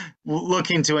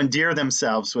looking to endear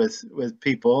themselves with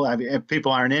people. I mean, if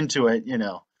people aren't into it,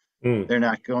 they're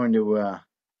not going to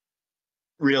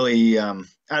really, I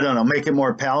don't know, make it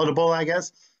more palatable, I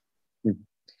guess.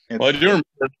 Well, I do remember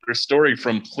a story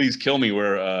from Please Kill Me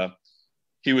where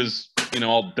he was,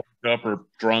 all doped up or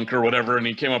drunk or whatever, and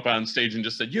he came up on stage and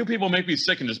just said, "You people make me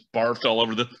sick," and just barfed all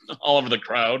over the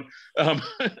crowd.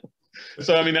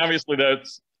 So I mean, obviously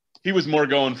he was more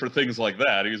going for things like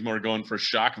that. He was more going for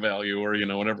shock value or,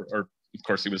 whatever. Or of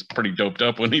course he was pretty doped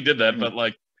up when he did that, but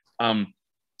like, and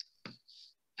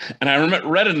I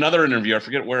read another interview, I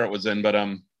forget where it was in, but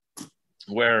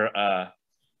where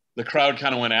the crowd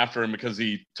kind of went after him because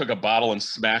he took a bottle and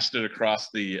smashed it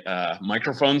across the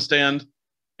microphone stand,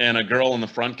 and a girl in the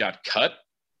front got cut.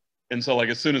 And so, like,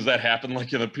 as soon as that happened, like,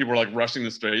 people were like rushing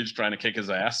the stage trying to kick his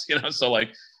ass, So, like,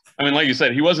 I mean, like you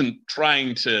said, he wasn't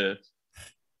trying to,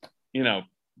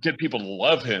 get people to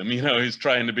love him. He's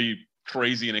trying to be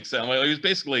crazy and excel. He was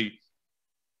basically,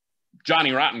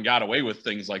 Johnny Rotten got away with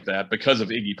things like that because of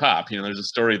Iggy Pop. There's a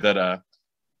story that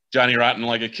Johnny Rotten,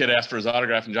 like, a kid asked for his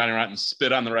autograph, and Johnny Rotten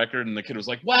spit on the record, and the kid was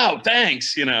like, "Wow,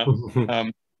 thanks,"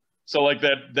 So, like,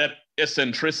 that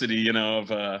eccentricity,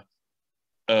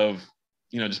 of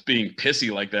just being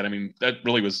pissy like that. I mean, that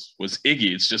really was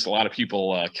Iggy. It's just a lot of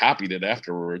people copied it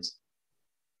afterwards.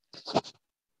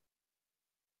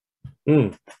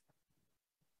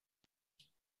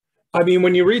 I mean,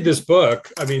 when you read this book,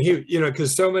 I mean,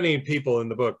 because so many people in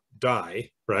the book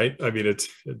die, right? I mean, it's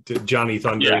Johnny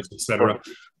Thunders, etc.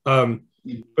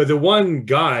 But the one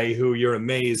guy who you're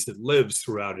amazed that lives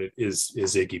throughout it is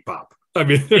Iggy Pop. I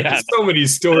mean, there's so many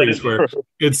stories where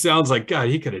it sounds like, God,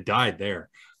 he could have died there.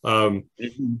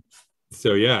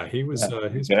 So yeah, he's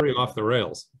pretty off the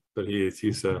rails, but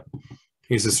he's a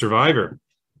survivor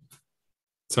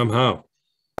somehow.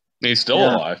 He's still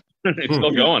alive. He's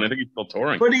still going. I think he's still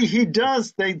touring. But he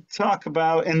does. They talk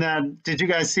about in that. Did you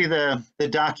guys see the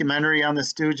documentary on the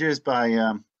Stooges by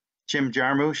Jim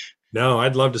Jarmusch? No,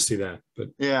 I'd love to see that. But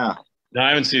yeah, no, I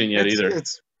haven't seen it yet either.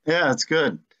 It's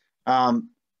good.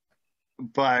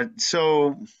 But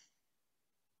so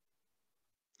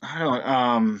I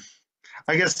don't.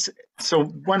 I guess so.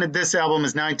 When did this album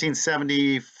is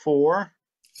 1974?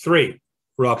 3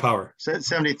 Raw Power.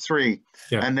 73.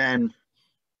 Yeah, and then.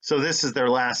 So this is their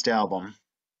last album,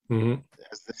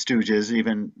 as the Stooges,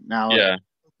 even now. Yeah,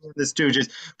 the Stooges.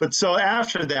 But so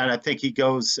after that, I think he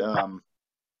goes, and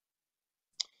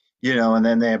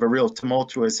then they have a real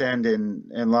tumultuous end in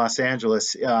Los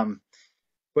Angeles.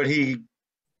 But he,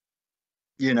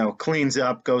 cleans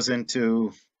up, goes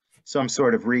into some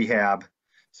sort of rehab.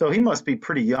 So he must be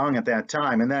pretty young at that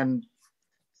time, and then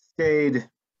stayed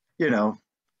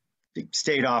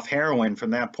off heroin from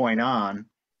that point on.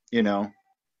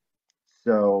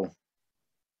 So,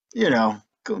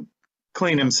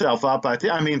 clean himself up.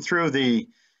 Through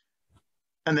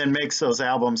and then makes those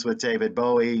albums with David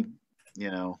Bowie,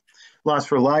 Lost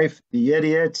for Life, The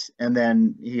Idiot, and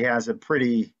then he has a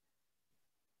pretty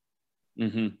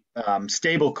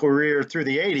stable career through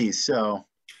the 80s. So,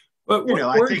 but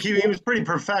I think he was pretty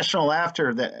professional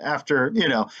after that. After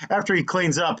he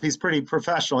cleans up, he's pretty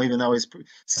professional, even though he's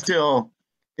still,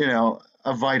 a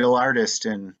vital artist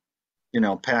and.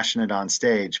 Passionate on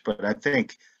stage. But I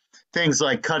think things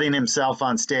like cutting himself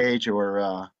on stage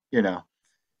or,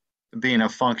 being a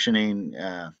functioning,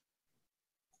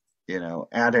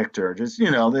 addict or just,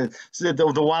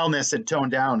 the wildness had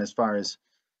toned down as far as,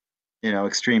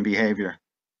 extreme behavior,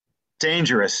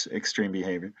 dangerous extreme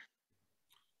behavior.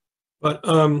 But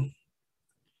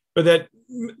that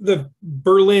the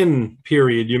Berlin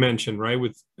period you mentioned, right,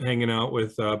 with hanging out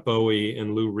with Bowie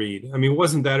and Lou Reed. I mean,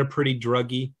 wasn't that a pretty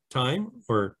druggy time,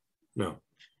 or no?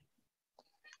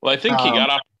 Well, I think he got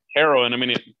off heroin. I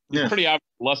mean, it's pretty obvious.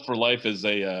 Lust for Life is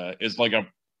like a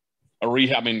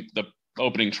rehab. I mean, the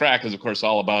opening track is, of course,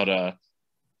 all about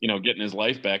getting his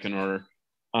life back in order.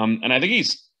 And I think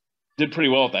he's did pretty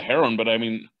well with the heroin, but I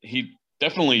mean, he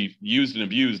definitely used and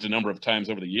abused a number of times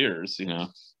over the years.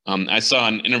 I saw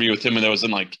an interview with him that was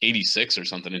in like 86 or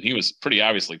something, and he was pretty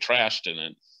obviously trashed in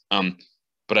it.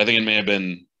 But I think it may have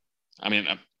been,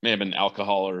 it may have been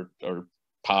alcohol or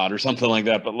pot or something like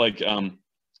that. But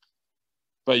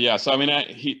but yeah, so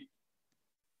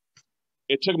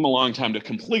it took him a long time to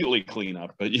completely clean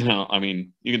up. But you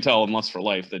can tell in Lust for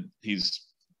Life that he's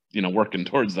working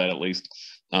towards that at least.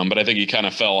 But I think he kind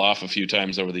of fell off a few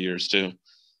times over the years too.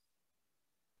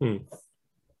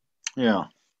 Yeah.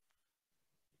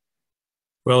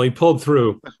 Well, he pulled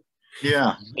through.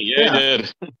 Yeah. He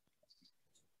did.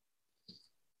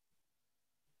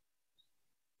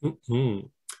 All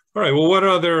right. Well, what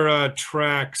other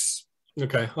tracks?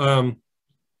 Okay.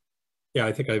 Yeah,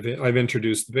 I think I've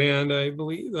introduced the band, I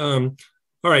believe. All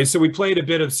right. So we played a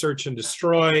bit of Search and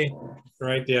Destroy,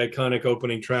 right? The iconic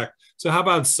opening track. So how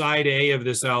about side A of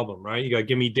this album, right? You got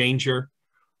Gimme Danger.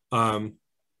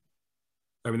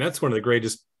 That's one of the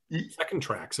greatest second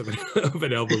tracks of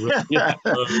an album. Really. Yeah,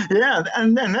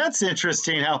 and that's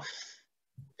interesting how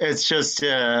it's just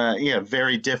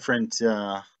very different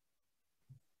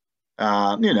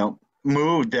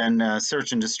mood than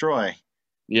Search and Destroy.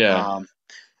 Yeah.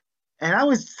 And I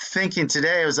was thinking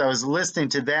today as I was listening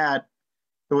to that,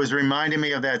 it was reminding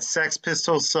me of that Sex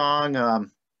Pistols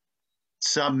song,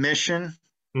 Submission.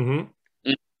 Mm-hmm.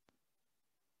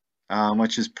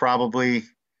 which is probably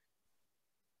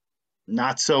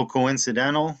not so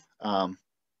coincidental. And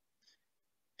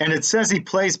it says he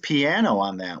plays piano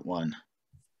on that one.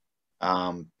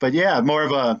 But yeah, more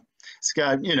of a, it's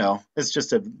got, you know, it's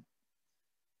just a,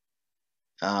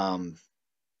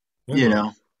 you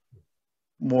know,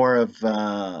 more of,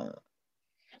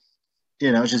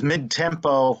 you know, just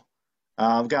mid-tempo.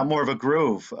 Got more of a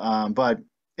groove, but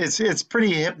it's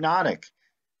pretty hypnotic.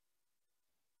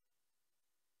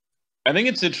 I think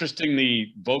it's interesting the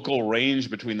vocal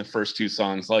range between the first two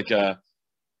songs. Like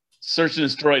Search and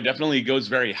Destroy definitely goes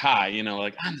very high, you know,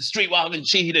 like I'm the street walking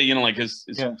cheetah, you know, like his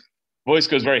voice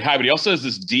goes very high, but he also has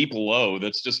this deep low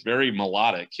that's just very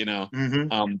melodic, you know.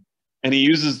 And he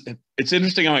uses, it's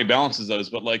interesting how he balances those,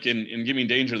 but like in Gimme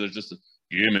Danger, there's just a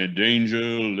gimme danger,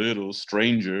 little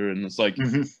stranger. And it's like,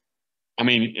 I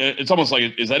mean, it's almost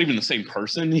like, is that even the same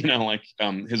person? You know, like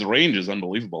his range is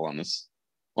unbelievable on this.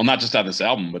 Well, not just on this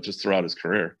album, but just throughout his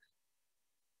career.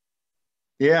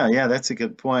 Yeah, that's a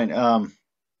good point. And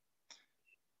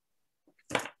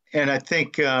I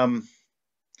think, you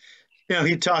know,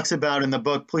 he talks about in the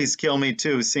book, Please Kill Me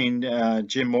Too, seeing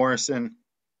Jim Morrison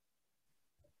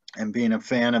and being a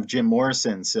fan of Jim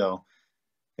Morrison. So,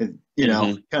 it, you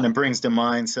know, kind of brings to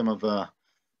mind some of the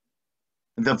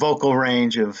vocal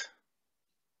range of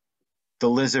the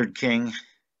Lizard King.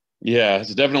 Yeah,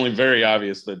 it's definitely very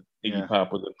obvious that Iggy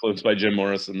Pop was influenced by Jim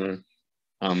Morrison there.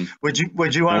 Would you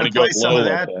want to play some of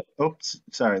that? Like that? Oops,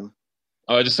 sorry.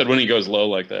 Oh, I just said when he goes low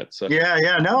like that. So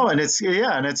no, and it's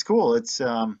cool. It's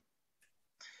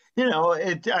you know,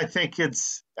 I think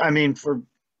it's, I mean, for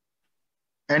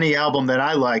any album that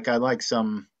I like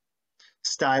some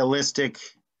stylistic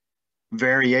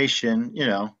variation, you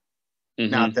know.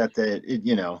 Not that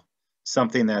you know,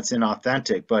 something that's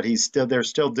inauthentic, but they're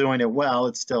still doing it well.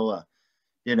 It's still a,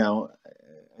 you know,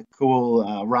 a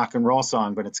cool rock and roll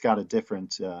song, but it's got a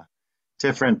different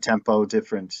tempo,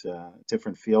 different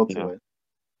feel to it.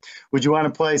 Would you want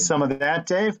to play some of that,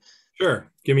 Dave? Sure.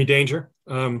 Gimme Danger.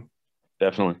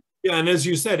 Definitely. Yeah, and as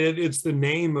you said, it's the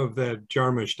name of the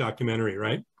Jarmusch documentary,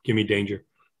 right? Gimme Danger.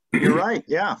 You're right.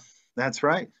 Yeah, that's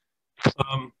right.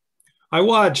 I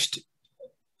watched,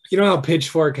 you know how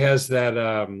Pitchfork has that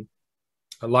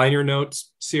liner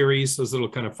notes series, those little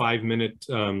kind of 5-minute.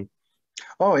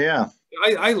 Oh yeah,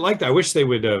 I liked. I wish they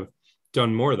would have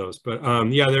done more of those, but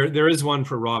yeah, there is one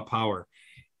for Raw Power,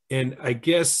 and I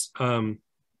guess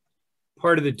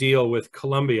part of the deal with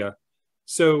Columbia.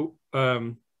 So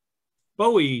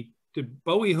did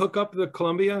Bowie hook up the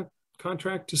Columbia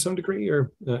contract to some degree,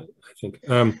 or I think.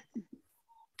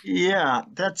 Yeah,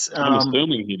 that's. I'm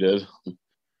assuming he did.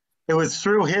 It was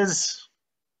through his.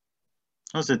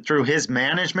 Was it through his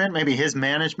management? Maybe his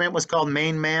management was called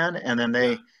Main Man, and then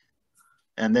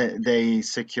they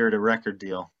secured a record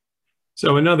deal.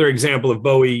 So another example of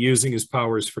Bowie using his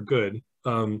powers for good.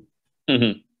 I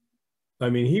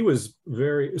mean, he was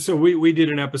very. So we did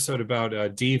an episode about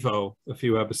Devo a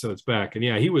few episodes back, and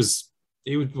yeah, he was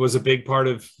a big part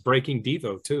of breaking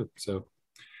Devo too. So.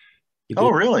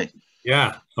 Oh really?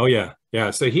 Yeah. Oh yeah. Yeah.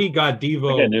 So he got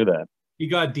Devo. I think I knew that. He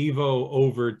got Devo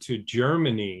over to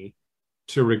Germany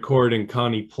to record in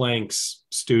Connie Plank's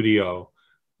studio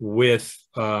with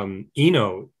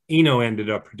Eno. Eno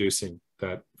ended up producing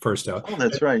that first album. Oh,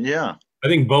 that's right. Yeah. I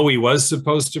think Bowie was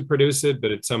supposed to produce it, but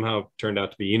it somehow turned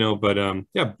out to be Eno. But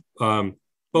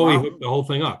Bowie hooked the whole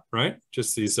thing up, right?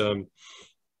 Just these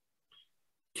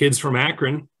kids from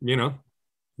Akron, you know,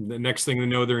 the next thing they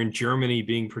know, they're in Germany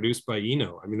being produced by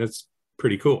Eno. I mean, that's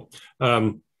pretty cool.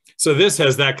 So this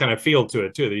has that kind of feel to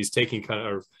it too, that he's taking kind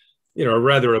of, you know, a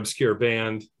rather obscure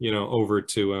band, you know, over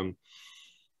to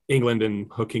England and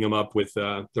hooking them up with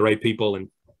the right people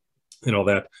and all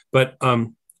that. But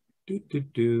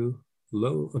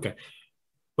low. Okay.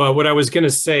 But what I was going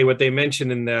to say, what they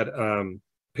mentioned in that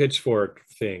Pitchfork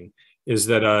thing is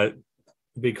that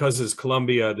because as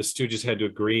Columbia, the Stooges had to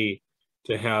agree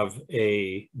to have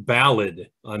a ballad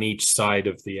on each side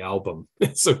of the album.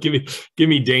 So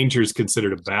Gimme Danger is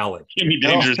considered a ballad. Gimme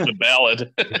Danger is the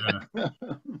ballad. Yeah.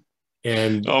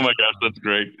 And oh my God, that's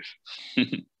great.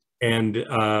 And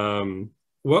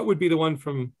what would be the one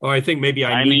from? Oh, I think maybe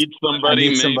I need somebody.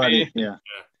 Maybe. Somebody. Yeah.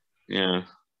 Yeah.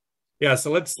 Yeah. So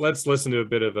let's listen to a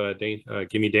bit of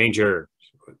Gimme Danger.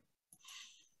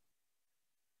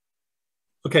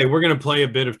 Okay, we're gonna play a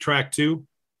bit of track 2,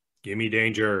 Gimme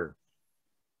Danger.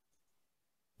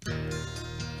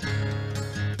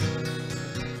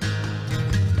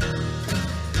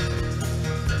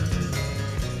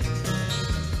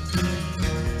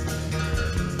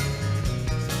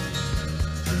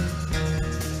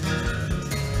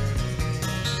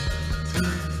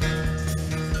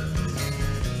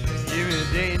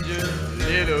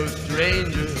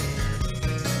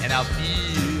 I'll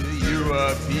feel you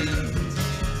appeal.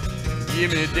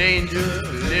 Give me danger,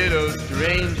 little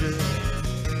stranger,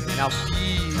 and I'll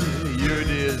feel your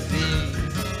disease.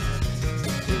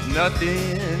 There's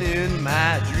nothing in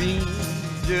my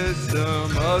dreams, just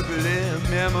some ugly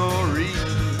memories.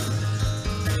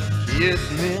 Kiss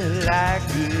me like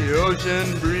the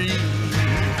ocean breeze.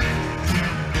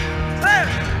 Hey!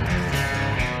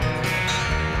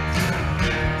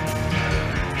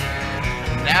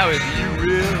 Now if you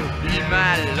will be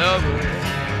my lover,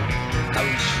 I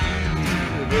will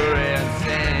shiver and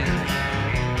stand.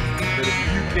 But if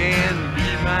you can be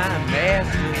my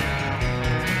master,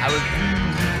 I will do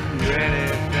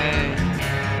anything.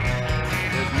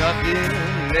 There's nothing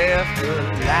left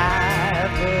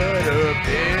alive but a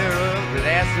pair of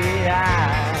glassy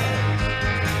eyes.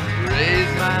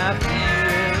 Raise my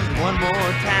feelings one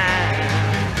more time.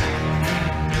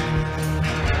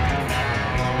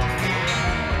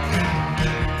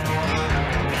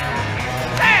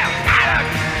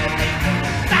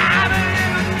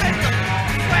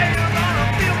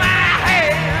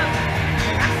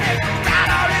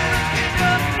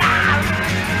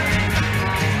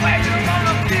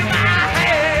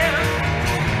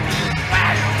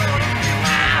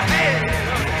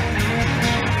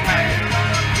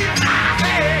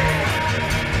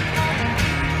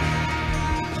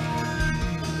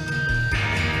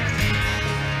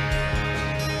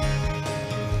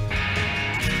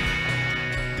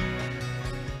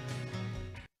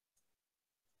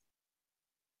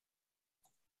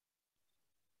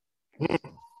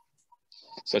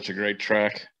 Such a great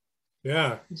track.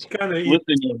 Yeah, it's kind of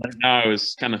Listening to it right now, I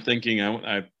was kind of thinking.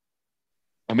 I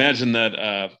imagine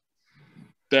that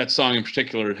that song in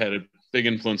particular had a big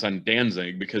influence on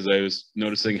Danzig, because I was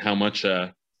noticing how much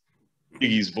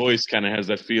Iggy's voice kind of has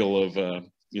that feel of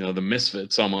the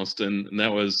Misfits almost, and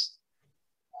that was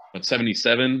what,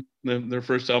 77 their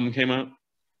first album came out.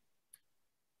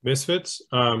 Misfits.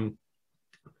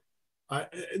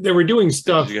 They were doing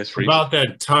stuff about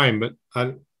that time, but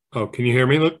can you hear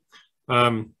me? Look,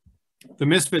 the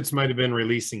Misfits might have been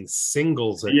releasing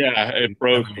singles. It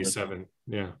broke 77.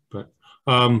 Yeah, but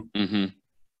mm-hmm.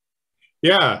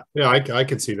 yeah, I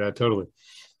could see that totally.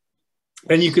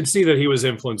 And you could see that he was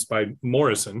influenced by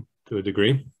Morrison to a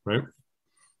degree, right?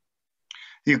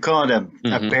 You call it a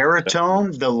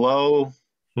baritone, the low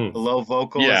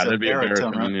vocal. Yeah, is that'd be a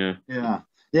baritone, right? Yeah.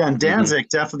 And Danzig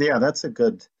definitely. Yeah, that's a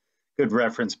good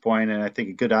reference point, and I think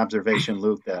a good observation,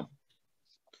 Luke.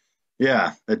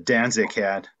 That Danzig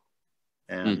had,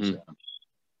 and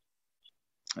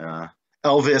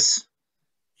Elvis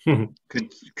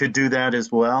could do that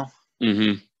as well.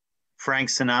 Mm-hmm. Frank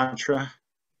Sinatra.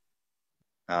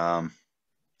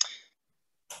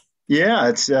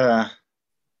 It's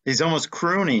he's almost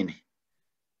crooning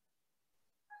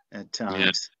at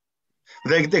times.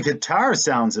 Yeah. The guitar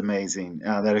sounds amazing.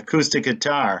 That acoustic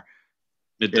guitar.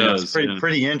 It does. It's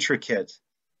pretty intricate.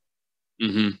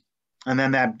 Mm-hmm. And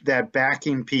then that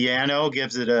backing piano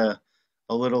gives it a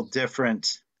little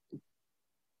different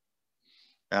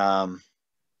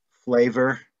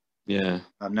flavor. Yeah.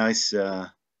 A nice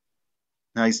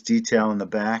detail in the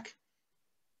back.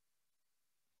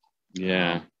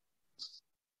 Yeah.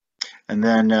 And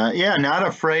then not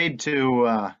afraid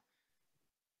to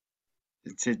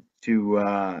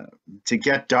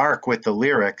get dark with the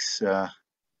lyrics.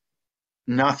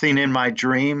 Nothing in my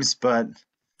dreams but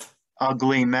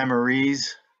ugly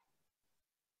memories.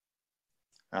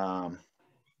 It's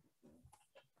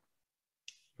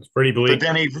pretty bleak. But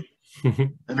then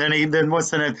what's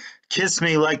the name? Kiss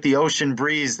me like the ocean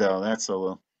breeze, though. That's a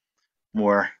little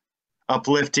more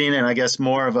uplifting, and I guess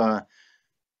more of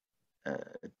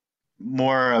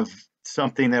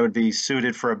something that would be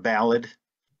suited for a ballad.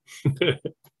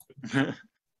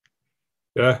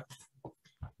 Yeah.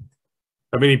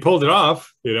 I mean, he pulled it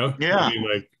off, Yeah. I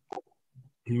mean,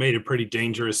 he made a pretty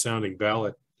dangerous sounding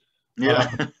ballad.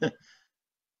 Yeah.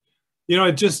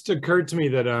 It just occurred to me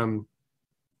that,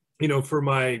 for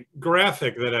my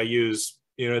graphic that I use,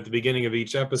 at the beginning of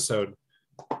each episode,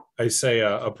 I say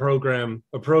a program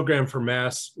for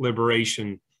mass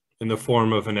liberation in the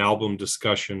form of an album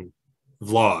discussion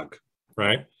vlog,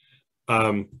 right?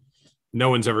 No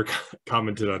one's ever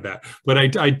commented on that, but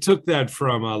I took that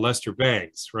from Lester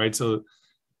Bangs, right? So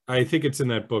I think it's in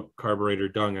that book, Carburetor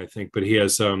Dung, I think, but he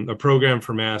has a program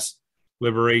for mass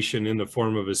liberation in the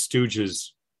form of a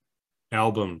Stooges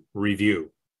album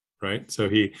review, right? So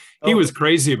he was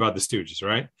crazy about the Stooges,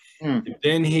 right? And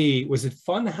then was it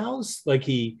Funhouse? Like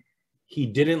he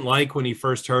didn't like when he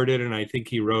first heard it, and I think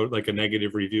he wrote like a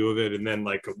negative review of it, and then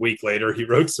like a week later he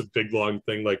wrote some big long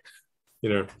thing like,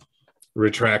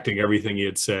 retracting everything he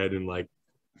had said and like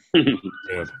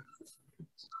Yeah.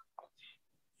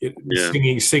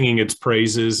 Singing its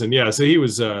praises, and so he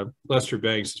was Lester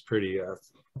Bangs is pretty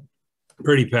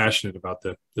passionate about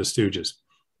the Stooges,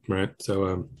 right?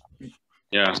 So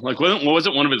yeah, like what was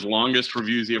it? One of his longest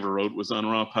reviews he ever wrote was on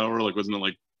Raw Power. Like, wasn't it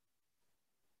like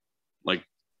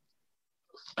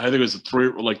I think it was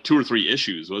 2 or 3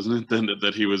 issues, wasn't it? Then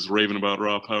that he was raving about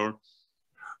Raw Power.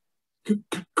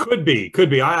 Could be.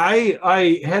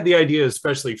 I had the idea,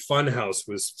 especially Funhouse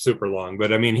was super long,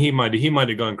 but I mean he might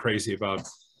have gone crazy about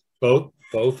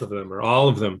both of them or all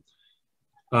of them.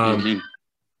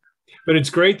 But it's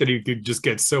great that he could just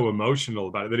get so emotional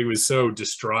about it, that he was so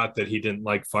distraught that he didn't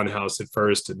like Funhouse at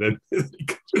first, and then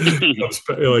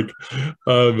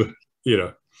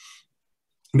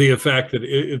the fact that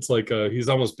it's like he's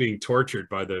almost being tortured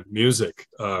by the music,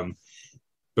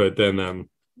 but then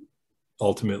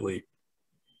ultimately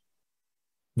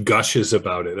gushes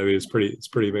about it. I mean, it's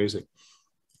pretty amazing.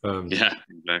 Yeah,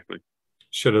 exactly.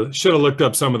 Should have looked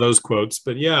up some of those quotes,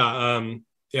 but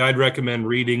I'd recommend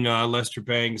reading Lester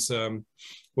Bangs,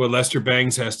 what Lester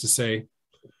Bangs has to say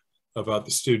about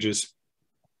the Stooges.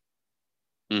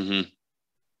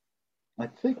 I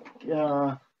think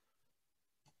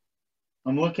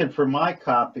I'm looking for my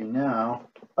copy now.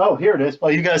 Oh, here it is.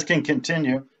 Well, you guys can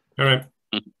continue. All right.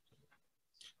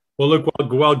 Well, look,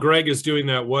 while Greg is doing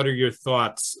that, what are your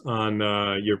thoughts on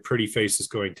Your Pretty Face Is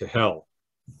Going to Hell?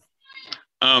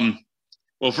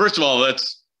 Well, first of all,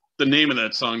 that's the name of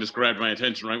that song just grabbed my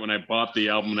attention right when I bought the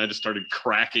album, and I just started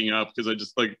cracking up because I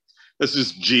just that's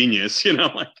just genius,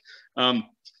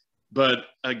 but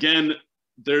again,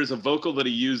 there's a vocal that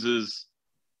he uses,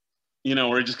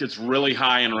 where it just gets really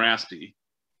high and raspy,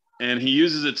 and he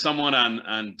uses it somewhat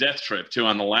on Death Trip too,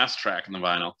 on the last track in the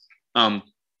vinyl. But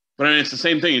I mean, it's the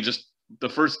same thing. It just, the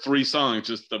first 3 songs,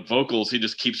 just the vocals, he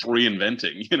just keeps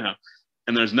reinventing,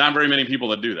 and there's not very many people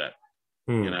that do that.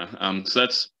 So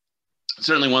that's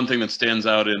certainly one thing that stands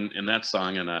out in that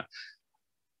song. And I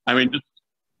mean, just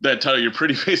that title, Your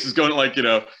Pretty Face Is Going,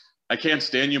 I can't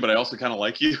stand you, but I also kind of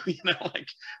like you.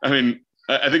 I mean,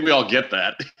 I think we all get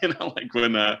that.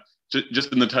 When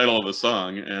just in the title of the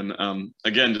song, and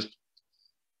again, just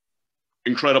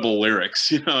incredible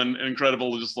lyrics, and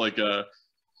incredible, just like a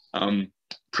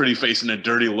pretty face and a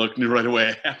dirty look, and right away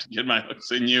I have to get my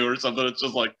hooks in you or something. It's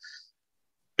just like.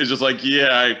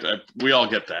 We all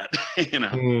get that,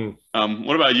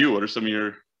 What about you? What are some of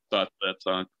your thoughts of that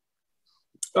song?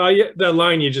 That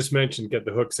line you just mentioned, get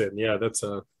the hooks in. Yeah, that's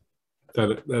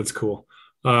cool.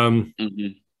 How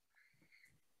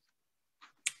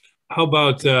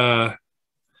about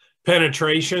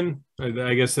Penetration?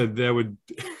 I guess that would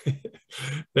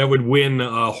that would win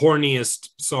horniest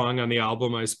song on the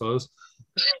album, I suppose.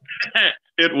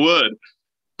 It would.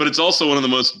 But it's also one of the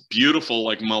most beautiful,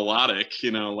 melodic,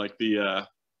 the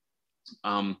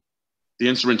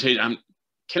instrumentation. I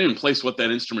can't even place what that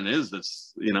instrument is.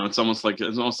 That's, it almost sounds like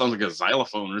a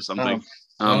xylophone or something.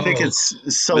 I think it's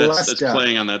Celesta. That's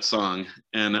playing on that song.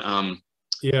 And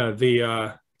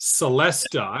the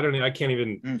Celesta. I don't know. I can't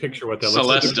even picture what that looks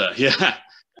like. Celesta, yeah.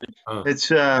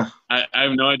 It's I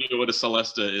have no idea what a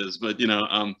Celesta is, but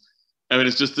I mean,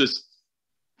 it's just this.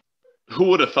 Who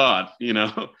would have thought,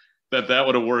 that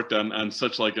would have worked on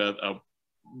such a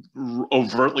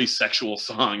overtly sexual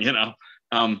song,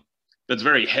 that's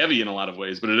very heavy in a lot of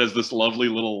ways, but it has this lovely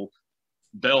little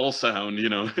bell sound,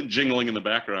 jingling in the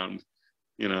background,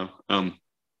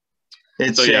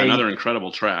 It's another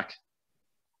incredible track.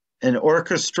 An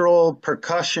orchestral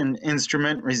percussion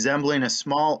instrument resembling a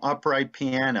small upright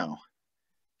piano.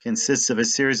 Consists of a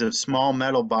series of small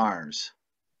metal bars.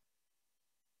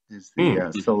 Is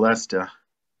the Celesta,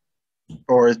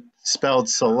 or spelled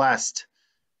Celeste.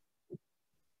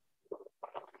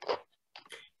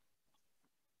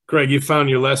 Greg, you found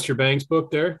your Lester Bangs book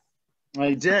there?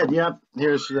 I did, yep.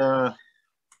 Here's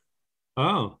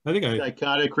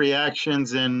Psychotic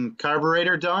Reactions in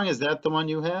Carburetor Dong. Is that the one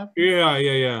you have? Yeah.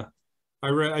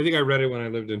 I think I read it when I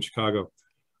lived in Chicago.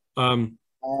 I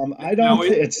don't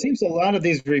it seems a lot of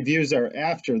these reviews are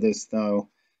after this, though.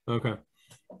 Okay.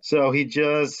 So he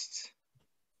just...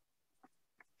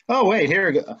 Oh, wait,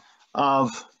 here we go.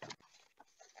 Of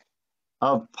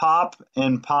Pop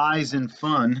and Pies and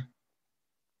Fun.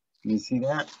 You see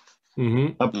that?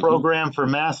 A program for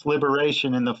mass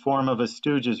liberation in the form of a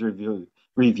Stooges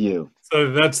review.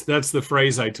 So that's the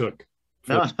phrase I took.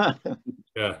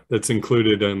 Yeah, that's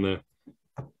included in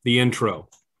the intro.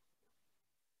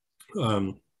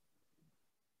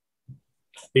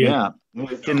 Yeah.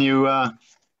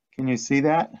 Can you see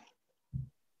that?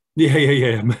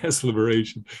 Yeah. Mass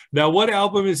liberation. Now, what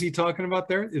album is he talking about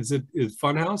there? Is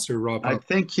Funhouse or Raw Power? I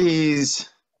think he's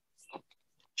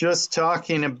just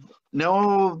talking.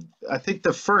 No, I think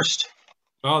the first,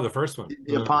 Oh, the first one.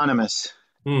 the eponymous.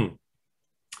 Hmm.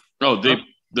 Oh, the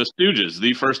Stooges,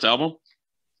 the first album.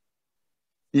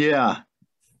 Yeah.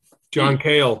 John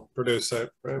Cale produced that,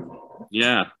 right?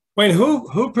 Yeah. Wait,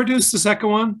 who produced the second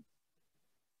one?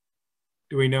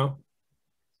 Do we know?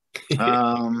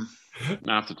 Um,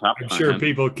 Not off the top I'm of my sure head.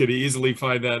 people could easily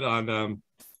find that on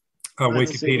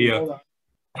let's see, Wikipedia. hold on.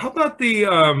 How about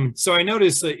the so I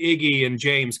noticed that Iggy and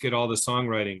James get all the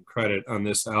songwriting credit on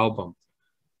this album.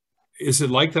 Is it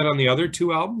like that on the other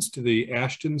two albums? Do the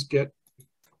Ashtons get?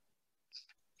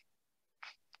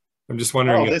 I'm just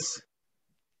wondering Oh,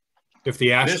 if the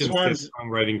this Ashtons get one's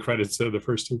songwriting credits to the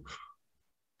first two.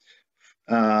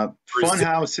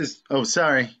 Funhouse is. Oh,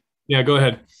 sorry. Yeah, go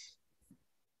ahead.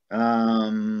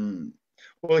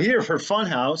 Well, here for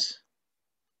Funhouse,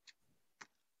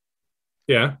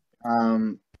 Yeah.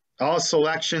 all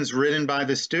selections written by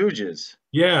the Stooges.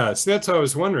 Yeah, so that's what I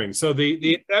was wondering. So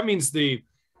the that means the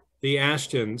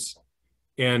Ashtons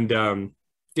and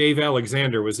Dave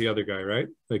Alexander was the other guy, right?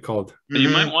 They called. You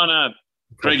might want to,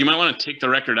 Craig. You might want to take the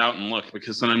record out and look,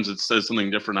 because sometimes it says something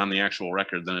different on the actual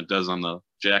record than it does on the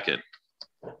jacket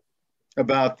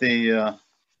About the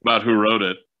about who wrote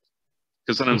it.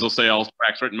 Because sometimes they'll say all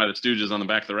tracks written by the Stooges on the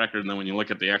back of the record, and then when you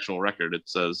look at the actual record, it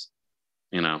says,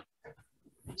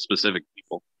 specific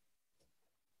people.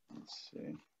 let's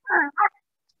see.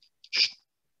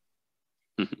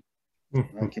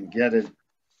 I can get it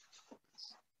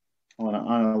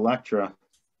on Electra.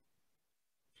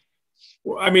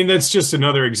 Well, I mean, that's just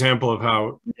another example of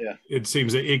how Yeah. it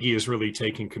seems that Iggy is really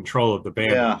taking control of the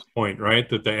band Yeah. at this point, right?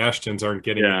 That the Ashtons aren't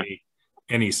getting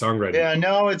any songwriting. Yeah,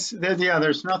 no,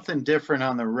 there's nothing different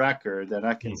on the record that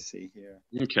I can see here.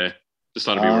 Okay. Just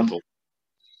thought it'd be worth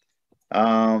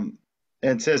it.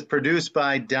 It says produced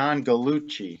by Don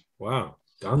Gallucci. Wow,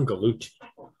 Don Gallucci.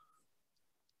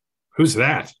 Who's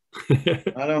that?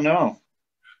 I don't know.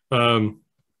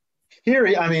 Here,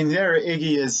 I mean, there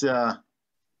Iggy is.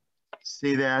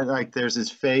 See that? Like, there's his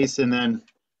face, and then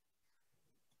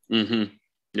Mm-hmm.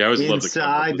 Yeah, I always love the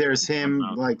inside there's him.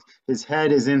 Like, his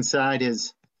head is inside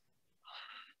his.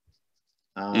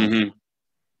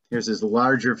 Here's his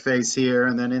larger face here,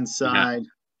 and then inside.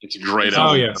 It's a great Oh,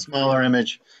 album. yeah. Smaller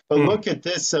image. But look at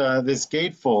this this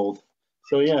gatefold.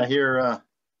 So yeah, here.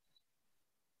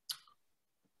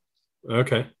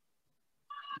 Okay.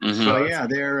 So yeah,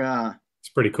 they're It's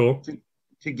pretty cool.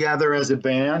 together as a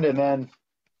band, and then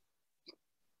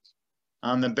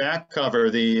on the back cover,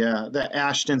 the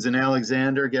Ashtons and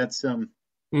Alexander get some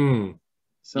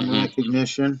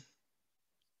recognition.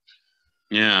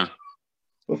 Yeah.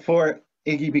 Before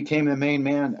Iggy became the main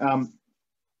man.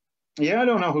 Yeah, I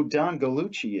don't know who Don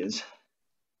Gallucci is.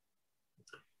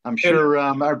 I'm sure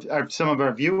some of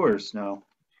our viewers know.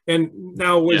 And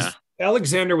now was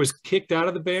Alexander was kicked out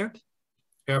of the band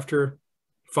after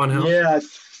Funhouse? Yeah,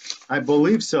 I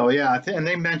believe so. Yeah, and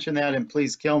they mentioned that in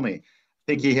Please Kill Me. I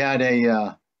think he had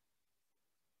a,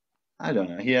 I don't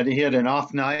know, he had an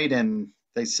off night, and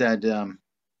they said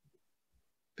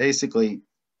basically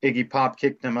Iggy Pop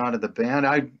kicked him out of the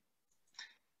band.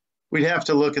 We'd have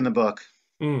to look in the book.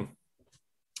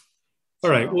 All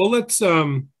right. Well, let's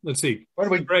see.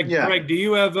 Greg, Yeah. Greg, do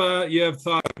you have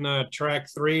thought on track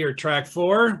 3 or track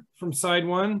 4 from side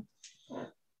 1?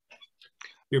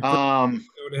 Your Go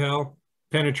to Hell,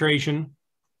 Penetration.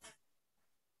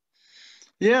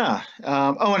 Yeah.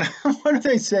 Oh, and what do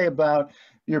they say about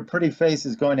Your Pretty Face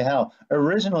Is Going to Hell?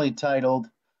 Originally titled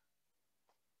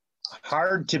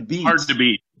Hard to Beat. Hard to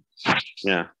beat.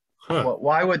 Yeah. Huh. Well,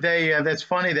 why would they? That's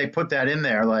funny. They put that in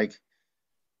there. Like,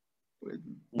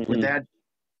 would that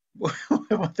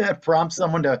prompt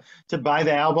someone to buy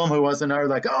the album who wasn't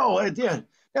like, oh, yeah,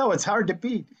 no, it's hard to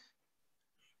beat.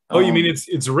 Oh, you mean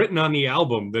it's written on the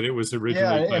album that it was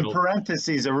originally titled? In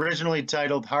parentheses, originally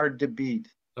titled Hard to Beat.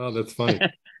 Oh, that's funny.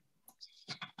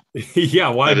 Yeah,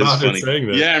 why not saying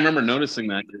that? Yeah, I remember noticing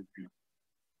that.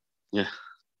 Yeah.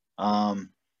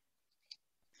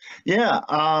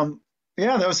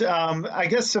 Yeah, those I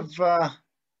guess of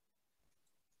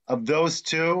those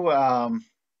two,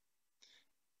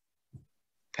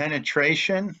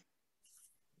 Penetration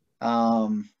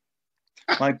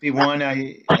might be one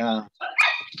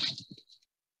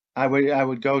I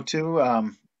would go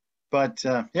to, but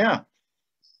yeah,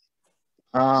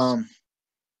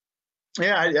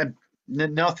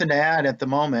 nothing to add at the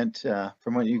moment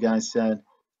from what you guys said.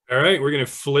 All right, we're going to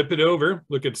flip it over.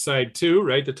 Look at side 2,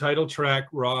 right? The title track,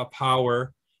 Raw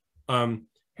Power,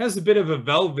 has a bit of a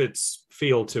Velvet's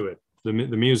feel to it, the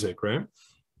music, right?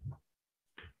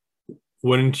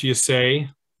 Wouldn't you say?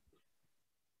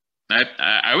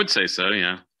 I would say so,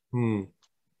 yeah.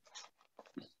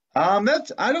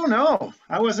 That's, I don't know.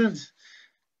 I wasn't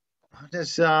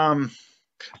just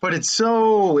but it's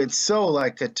so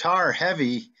like guitar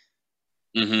heavy,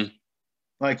 Mm-hmm.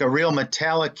 like a real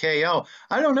metallic KO.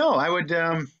 I don't know. I would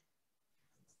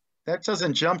that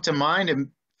doesn't jump to mind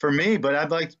for me, but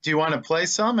I'd like, do you want to play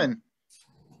some? And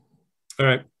All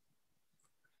right.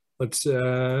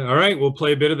 All right, we'll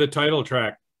play a bit of the title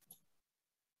track.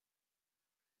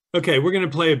 Okay, we're going to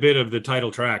play a bit of the title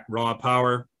track, Raw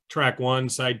Power, track 1,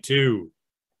 side 2.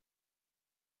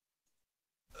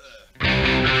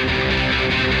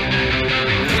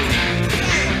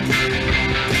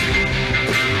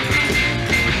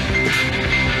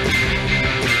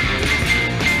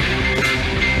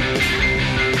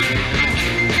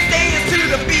 Dance to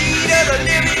the beat of the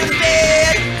living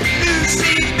dead.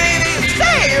 Lucy, baby,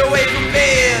 stay away from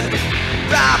bed.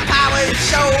 Raw power is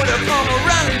sure to come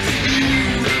running to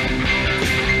you.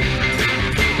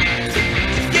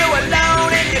 If you're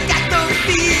alone and you got no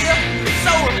fear,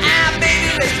 so am I,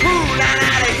 baby, let's move on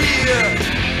out of here.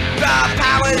 Raw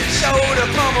power is sure to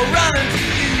come running to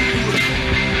you.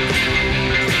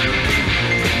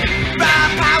 Raw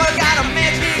power got a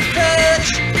magic touch.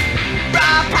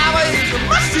 Raw power is a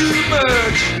much too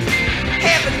much.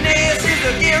 Happiness is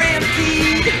a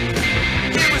guaranteed.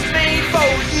 It was made for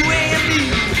you and me.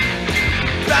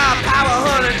 Raw power,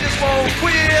 honey, just won't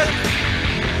quit.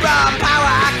 Raw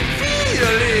power, I can feel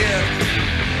it.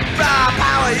 Raw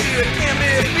power, here can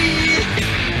be free.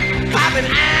 Popping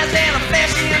eyes and a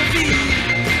flashing feet.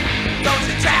 Don't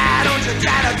you try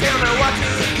to tell me what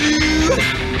to do.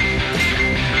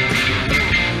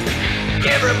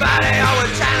 Everybody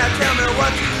always trying to tell me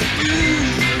what to do.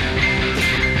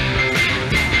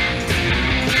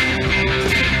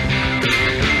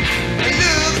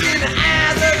 Look in the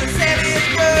eyes of the savage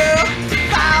girl.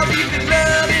 Fall deep in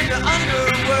love in the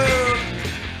underworld.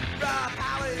 Raw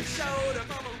power is sure to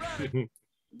come running.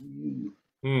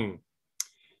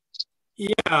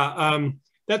 Yeah,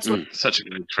 that's what Such a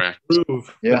good track.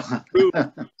 groove. yeah.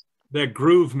 That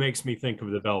groove makes me think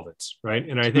of the Velvets, right?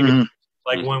 And I think Mhm. it's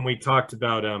like when we talked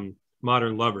about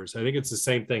Modern Lovers, I think it's the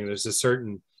same thing. There's a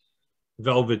certain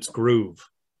Velvet's groove,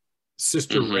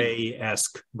 Sister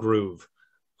Ray-esque groove.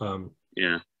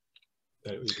 Yeah.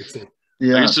 That we could see. I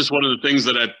Yeah. think it's just one of the things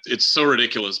that it's so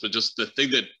ridiculous, but just the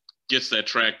thing that gets that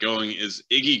track going is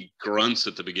Iggy grunts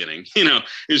at the beginning. You know,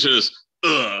 he's just,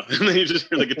 and then you just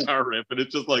hear the guitar riff, and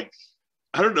it's just like,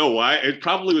 I don't know why. It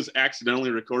probably was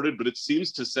accidentally recorded, but it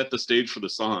seems to set the stage for the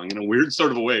song in a weird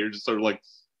sort of a way. You're just sort of like,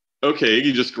 okay,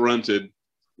 Iggy just grunted,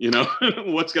 you know,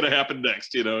 what's going to happen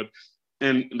next, you know?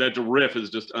 And that riff is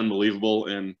just unbelievable.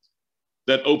 And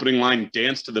that opening line,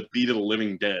 dance to the beat of the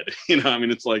living dead, you know, I mean,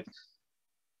 it's like,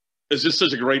 it's just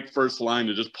such a great first line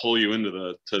to just pull you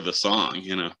into the song,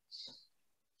 you know?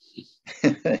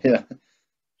 yeah.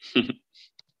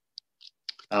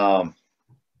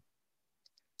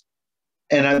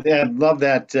 And I love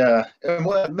that. That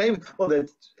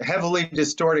heavily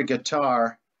distorted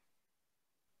guitar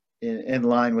in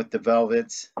line with the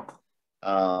Velvets,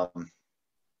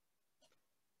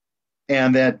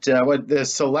 and that what the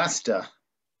Celesta.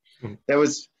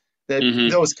 Those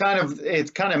kind of,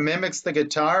 it kind of mimics the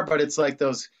guitar, but it's like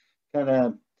those kind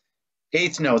of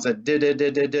eighth notes that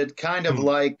did kind of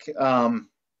like I'm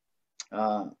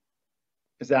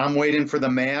Waiting for the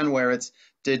Man, where it's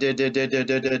and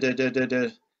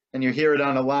you hear it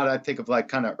on a lot. I think of like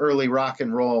kind of early rock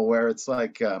and roll, where it's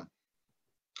like the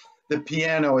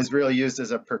piano is really used as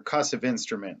a percussive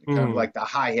instrument, kind of like the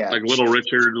hi-hat, like Little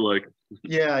Richard, like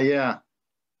yeah.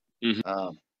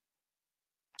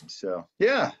 So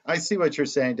yeah, I see what you're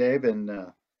saying, Dave, and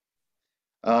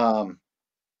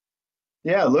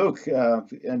yeah, Luke,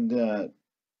 and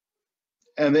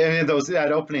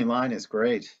that opening line is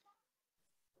great.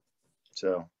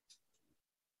 So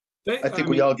I think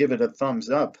we all give it a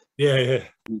thumbs up. Yeah.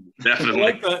 definitely. I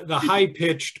like the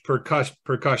high-pitched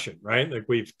percussion, right? Like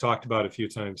we've talked about a few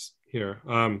times here.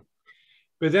 But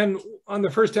then on the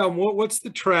first album, what's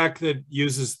the track that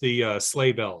uses the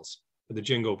sleigh bells, the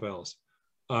jingle bells?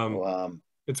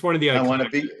 It's one of the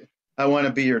iconic. I want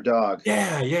to be your dog.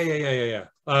 Yeah.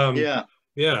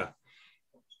 Yeah.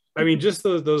 I mean, just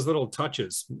those little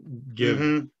touches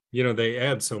give, they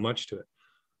add so much to it.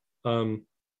 And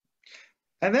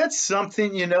that's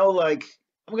something, like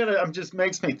just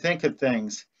makes me think of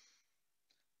things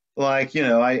like,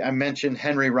 I mentioned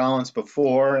Henry Rollins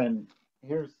before, and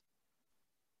we're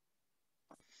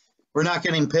not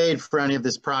getting paid for any of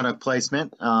this product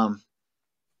placement. I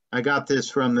got this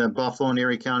from the Buffalo and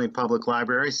Erie County Public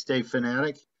Library, State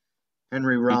Fanatic,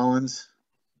 Henry Rollins,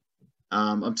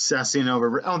 obsessing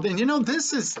over, and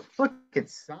this is, look,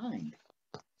 it's signed.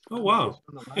 Oh, wow.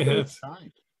 Yeah,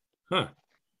 Time. huh.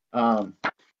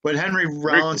 But Henry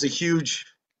Rollins, a huge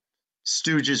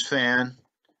Stooges fan.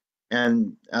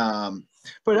 And,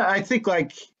 but I think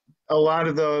like a lot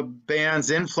of the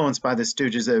bands influenced by the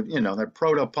Stooges, they're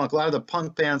proto-punk. A lot of the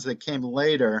punk bands that came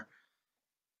later,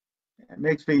 it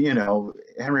makes me,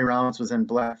 Henry Rollins was in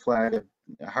Black Flag,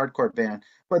 a hardcore band.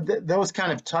 But those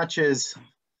kind of touches,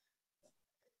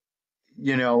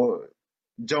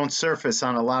 don't surface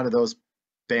on a lot of those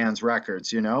bands'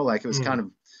 records, like it was kind of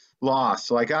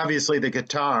lost. Like obviously the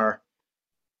guitar,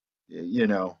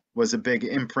 was a big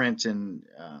imprint and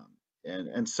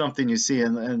something you see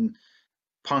in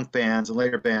punk bands and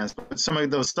later bands, but some of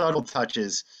those subtle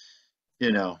touches,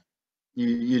 you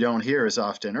don't hear as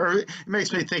often. Or it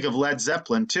makes me think of Led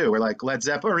Zeppelin too, or like Led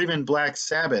Zeppelin or even Black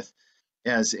Sabbath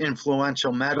as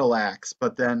influential metal acts,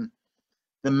 but then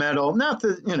the metal, not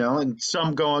the, and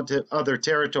some go into other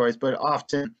territories, but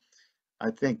often I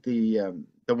think the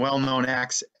well-known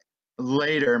acts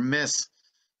later miss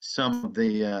some of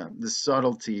the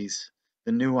subtleties,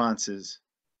 the nuances.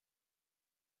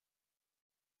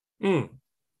 Yeah,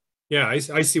 I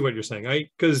see what you're saying.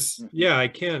 I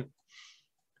can't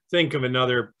think of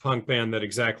another punk band that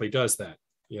exactly does that,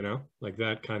 like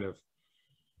that kind of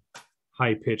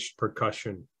high-pitched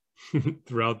percussion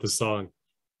throughout the song,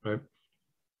 right?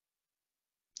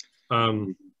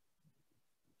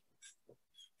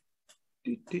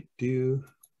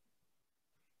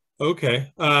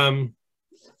 Okay.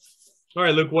 All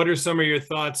right, Luke, what are some of your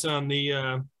thoughts on the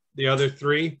other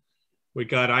three? We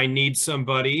got I Need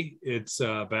Somebody. It's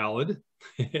a ballad.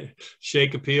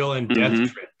 Shake Appeal and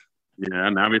Death Trip. Yeah,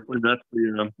 and obviously that's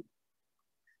the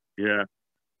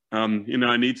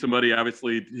I Need Somebody.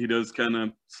 Obviously, he does kind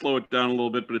of slow it down a little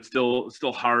bit, but it's still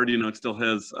hard. It still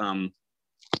has.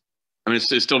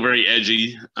 It's still very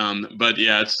edgy. But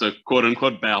yeah, it's a quote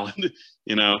unquote ballad.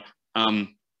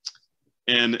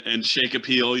 And Shake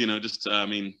Appeal.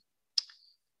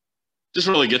 Just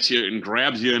really gets you and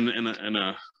grabs you in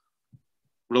a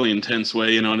really intense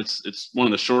way. And it's one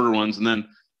of the shorter ones. And then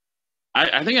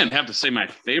I think I'd have to say my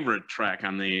favorite track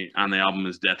on the album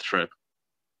is Death Trip.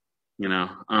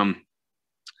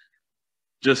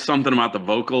 Just something about the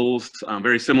vocals,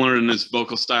 very similar in his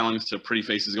vocal stylings to Pretty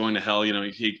Faces Going to Hell.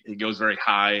 He goes very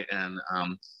high and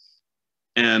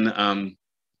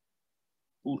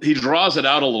he draws it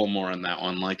out a little more in that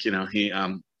one.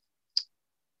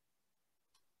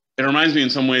 It reminds me in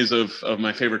some ways of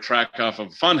my favorite track off of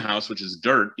Funhouse, which is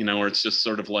Dirt, where it's just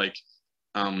sort of like,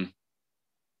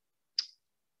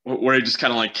 where he just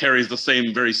kind of like carries the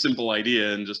same very simple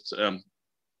idea and just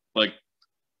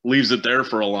leaves it there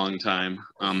for a long time.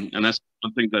 And that's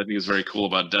one thing that I think is very cool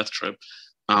about Death Trip.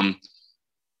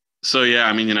 So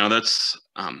yeah, that's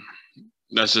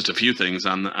just a few things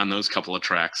on those couple of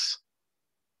tracks.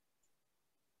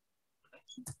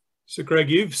 So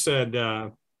Greg, you've said,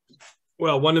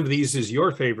 one of these is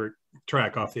your favorite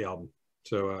track off the album.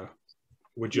 So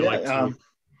would you like to?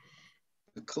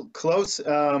 Close.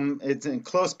 It's in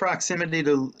close proximity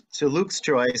to Luke's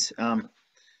choice.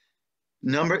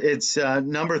 Number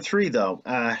 3 though.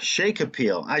 Shake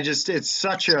Appeal. It's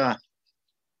such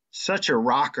a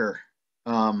rocker.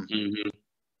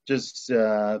 Just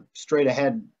straight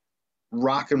ahead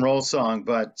rock and roll song,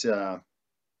 but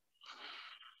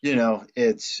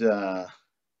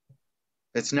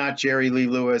it's not Jerry Lee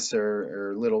Lewis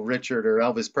or Little Richard or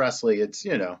Elvis Presley. It's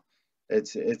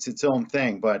its own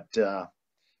thing, but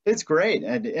it's great.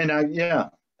 And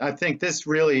I think this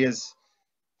really is,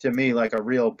 to me, like a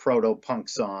real proto-punk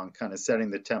song, kind of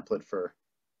setting the template for,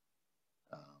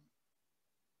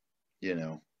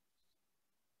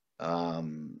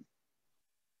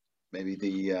 maybe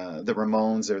the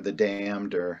Ramones or the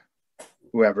Damned or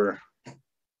whoever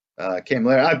came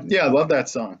later. I love that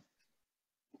song.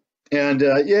 And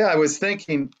I was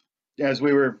thinking as I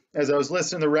was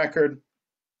listening to the record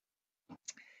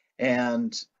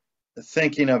and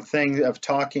thinking of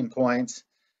talking points,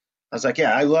 I was like,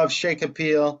 I love Shake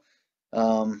Appeal.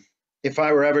 If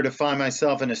I were ever to find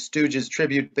myself in a Stooges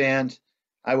tribute band,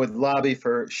 I would lobby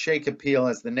for Shake Appeal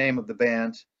as the name of the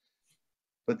band.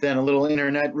 But then a little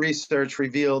internet research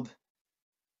revealed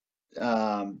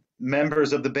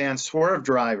members of the band Swerve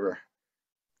Driver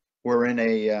were in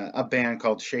a band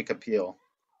called Shake Appeal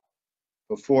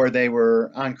before they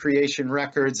were on Creation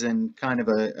Records and kind of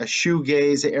a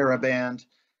shoegaze era band.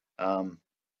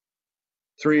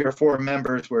 3 or 4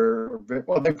 members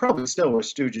they probably still were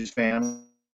Stooges fans.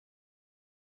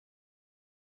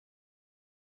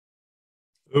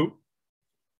 Oh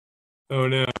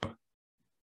no.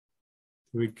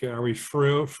 Are we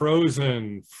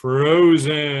frozen?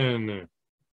 Frozen.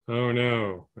 Oh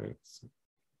no.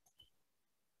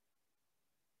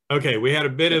 Okay, we had a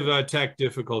bit of a tech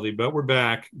difficulty, but we're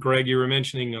back. Greg, you were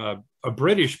mentioning a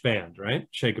British band, right?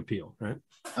 Shake Appeal, right?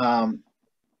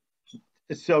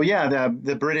 So yeah,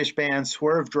 the British band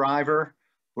Swerve Driver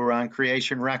were on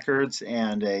Creation Records,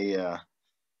 and a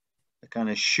kind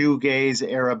of shoegaze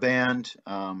era band.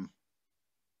 I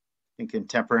think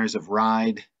contemporaries of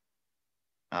Ride.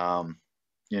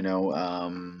 You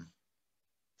know,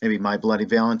 maybe My Bloody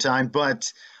Valentine.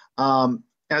 But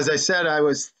as I said, I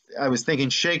was thinking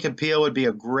Shake Appeal would be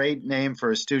a great name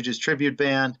for a Stooges tribute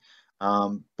band.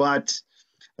 But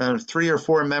 3 or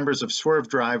 4 members of Swerve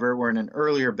Driver were in an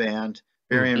earlier band,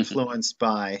 very influenced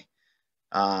by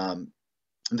the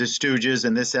Stooges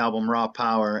and this album Raw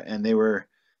Power, and they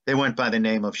went by the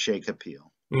name of Shake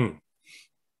Appeal.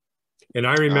 And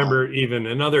I remember even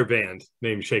another band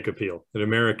named Shake Appeal, an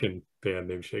American band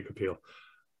named Shake Appeal.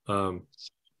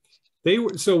 They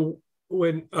were, so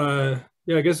when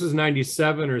yeah, I guess it was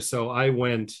 97 or so, I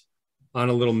went on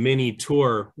a little mini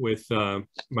tour with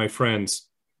my friends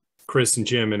Chris and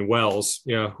Jim and Wells,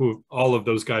 who all of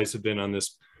those guys have been on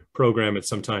this program at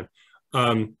some time.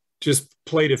 Just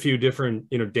played a few different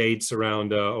dates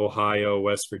around Ohio,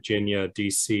 West Virginia,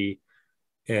 DC,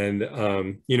 and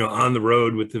on the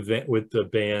road with the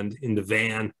band in the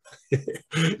van.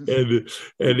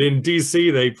 and in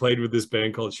DC they played with this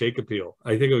band called Shake Appeal.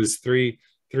 I think it was three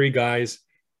guys,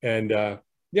 and I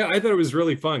thought it was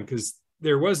really fun because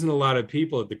there wasn't a lot of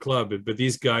people at the club, but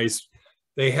these guys,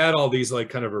 they had all these like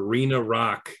kind of arena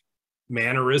rock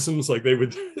mannerisms, like they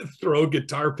would throw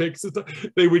guitar picks and stuff.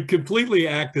 They would completely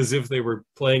act as if they were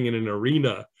playing in an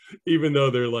arena, even though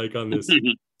they're like on this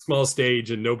small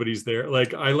stage and nobody's there.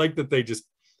 Like, I like that they just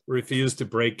refused to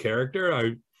break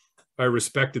character. I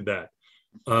respected that.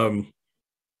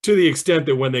 To the extent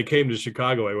that when they came to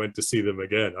Chicago, I went to see them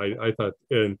again. I thought,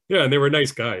 and they were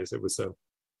nice guys. It was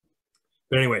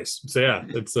but anyways, so yeah,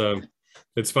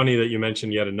 it's funny that you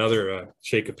mentioned yet another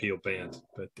Shake Appeal band,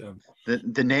 but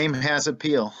the name has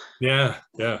appeal. Yeah.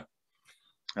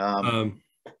 All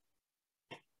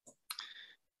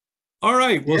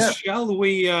right. Well, shall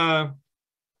we?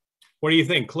 What do you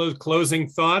think? Closing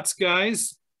thoughts,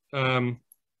 guys. I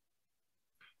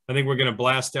think we're going to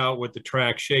blast out with the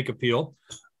track "Shake Appeal."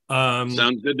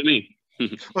 Sounds good to me.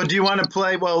 Well, do you want to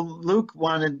play? Well, Luke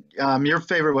wanted your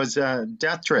favorite was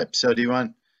Death Trip. So do you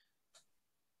want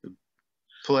to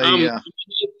play?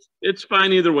 It's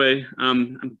fine either way.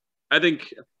 I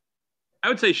think I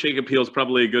would say Shake Appeal is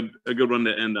probably a good one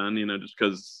to end on. Just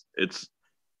because it's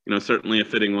certainly a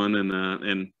fitting one,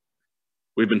 and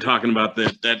we've been talking about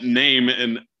that name,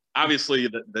 and obviously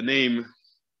the name,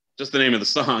 just the name of the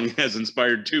song, has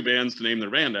inspired 2 bands to name their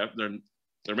band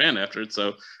after it.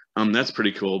 So that's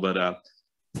pretty cool. But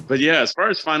yeah, as far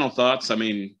as final thoughts, I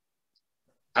mean,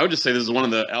 I would just say this is one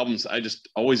of the albums I just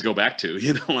always go back to.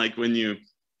 Like when you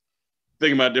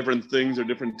think about different things or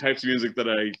different types of music that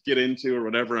I get into or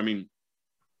whatever, I mean,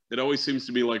 it always seems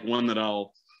to be like one that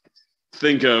I'll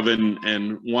think of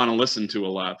and want to listen to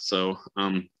a lot. So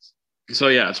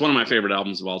yeah, it's one of my favorite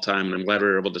albums of all time, and I'm glad we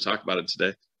were able to talk about it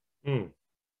today.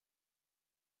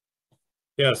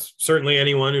 Yes, certainly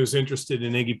anyone who's interested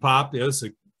in Iggy Pop is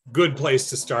a good place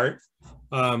to start.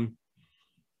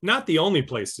 Not the only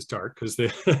place to start, because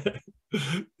the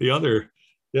other,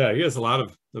 he has a lot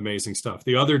of amazing stuff.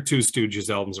 The other 2 Stooges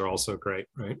albums are also great,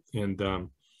 right? And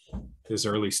his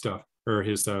early stuff, or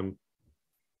his some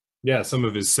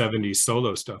of his 70s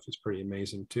solo stuff is pretty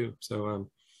amazing too. So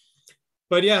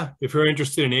but yeah, if you're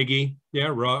interested in Iggy,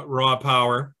 Raw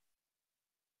Power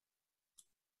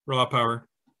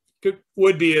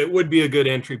would be a good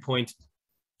entry point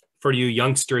for you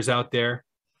youngsters out there.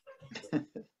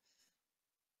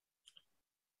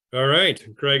 All right,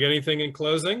 Greg, anything in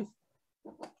closing?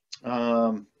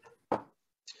 No,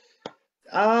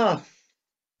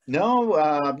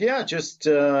 just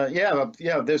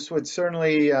this would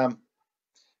certainly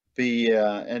be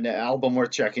an album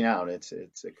worth checking out. It's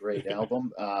a great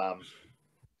album. I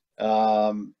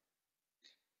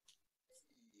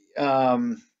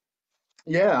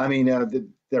mean, the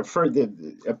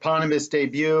eponymous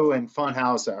debut and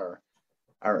Funhouse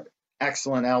are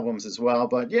excellent albums as well.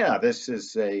 But this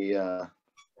is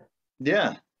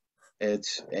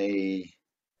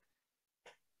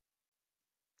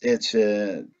it's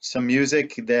some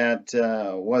music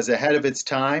that was ahead of its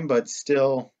time, but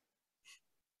still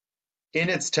in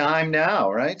its time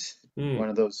now, right? One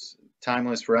of those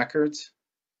timeless records.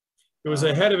 It was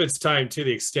ahead of its time to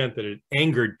the extent that it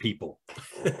angered people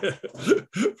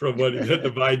from what it had the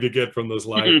vibe to get from those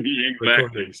live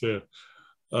recordings.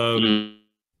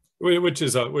 Which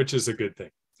is a good thing.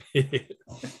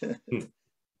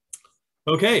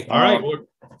 Okay, all right.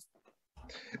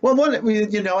 Well,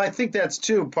 you know, I think that's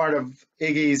too part of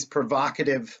Iggy's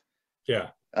provocative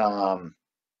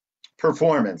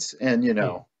performance and, you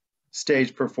know,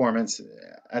 stage performance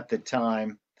at the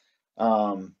time.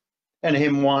 And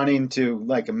him wanting to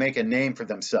like make a name for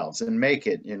themselves and make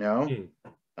it, you know.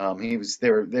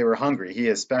 They were hungry, he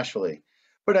especially.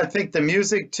 But I think the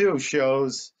music too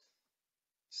shows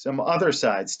some other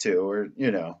sides too, or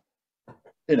you know,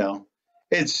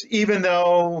 it's even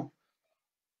though,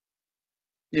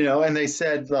 you know, and they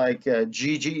said like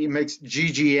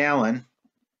Gigi Allen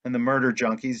and the Murder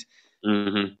Junkies.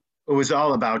 It was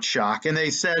all about shock. And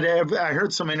they said, I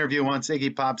heard some interview once,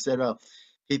 Iggy Pop said,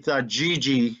 he thought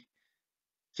Gigi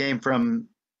came from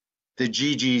the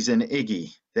Gigi's and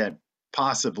Iggy, that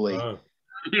possibly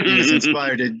he was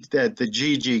inspired that the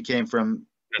Gigi came from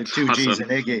the two G's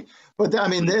and Iggy. But I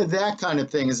mean, that kind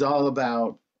of thing is all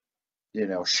about, you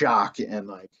know, shock and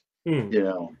like, you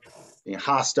know, being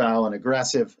hostile and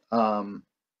aggressive. You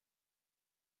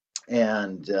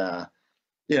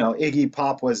know, Iggy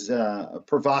Pop was a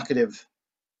provocative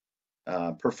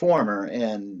performer,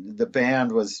 and the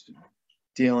band was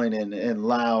dealing in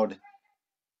loud,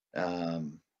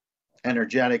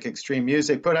 energetic, extreme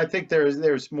music. But I think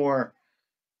there's more.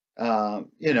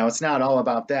 You know, it's not all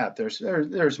about that.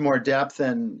 There's more depth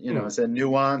and, you know, it's a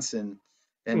nuance and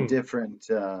different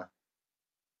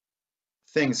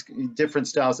things, different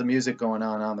styles of music going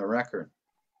on the record.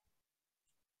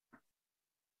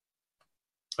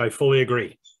 I fully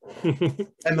agree.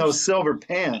 And those silver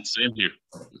pants. Same here.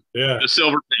 Yeah. The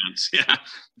silver pants.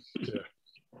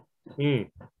 Yeah.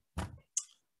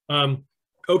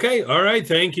 Okay. All right.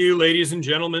 Thank you, ladies and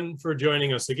gentlemen, for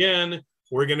joining us again.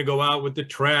 We're going to go out with the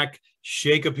track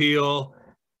Shake Appeal.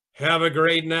 Have a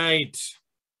great night.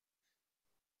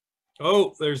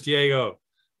 Oh, there's Diego.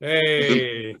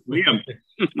 Hey. Liam.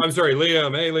 I'm sorry,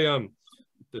 Liam. Hey, Liam.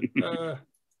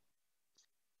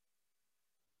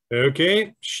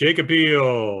 Okay, Shake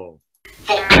Appeal.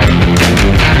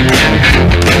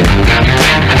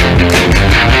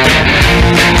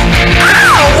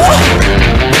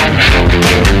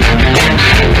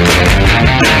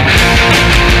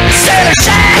 Say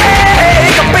the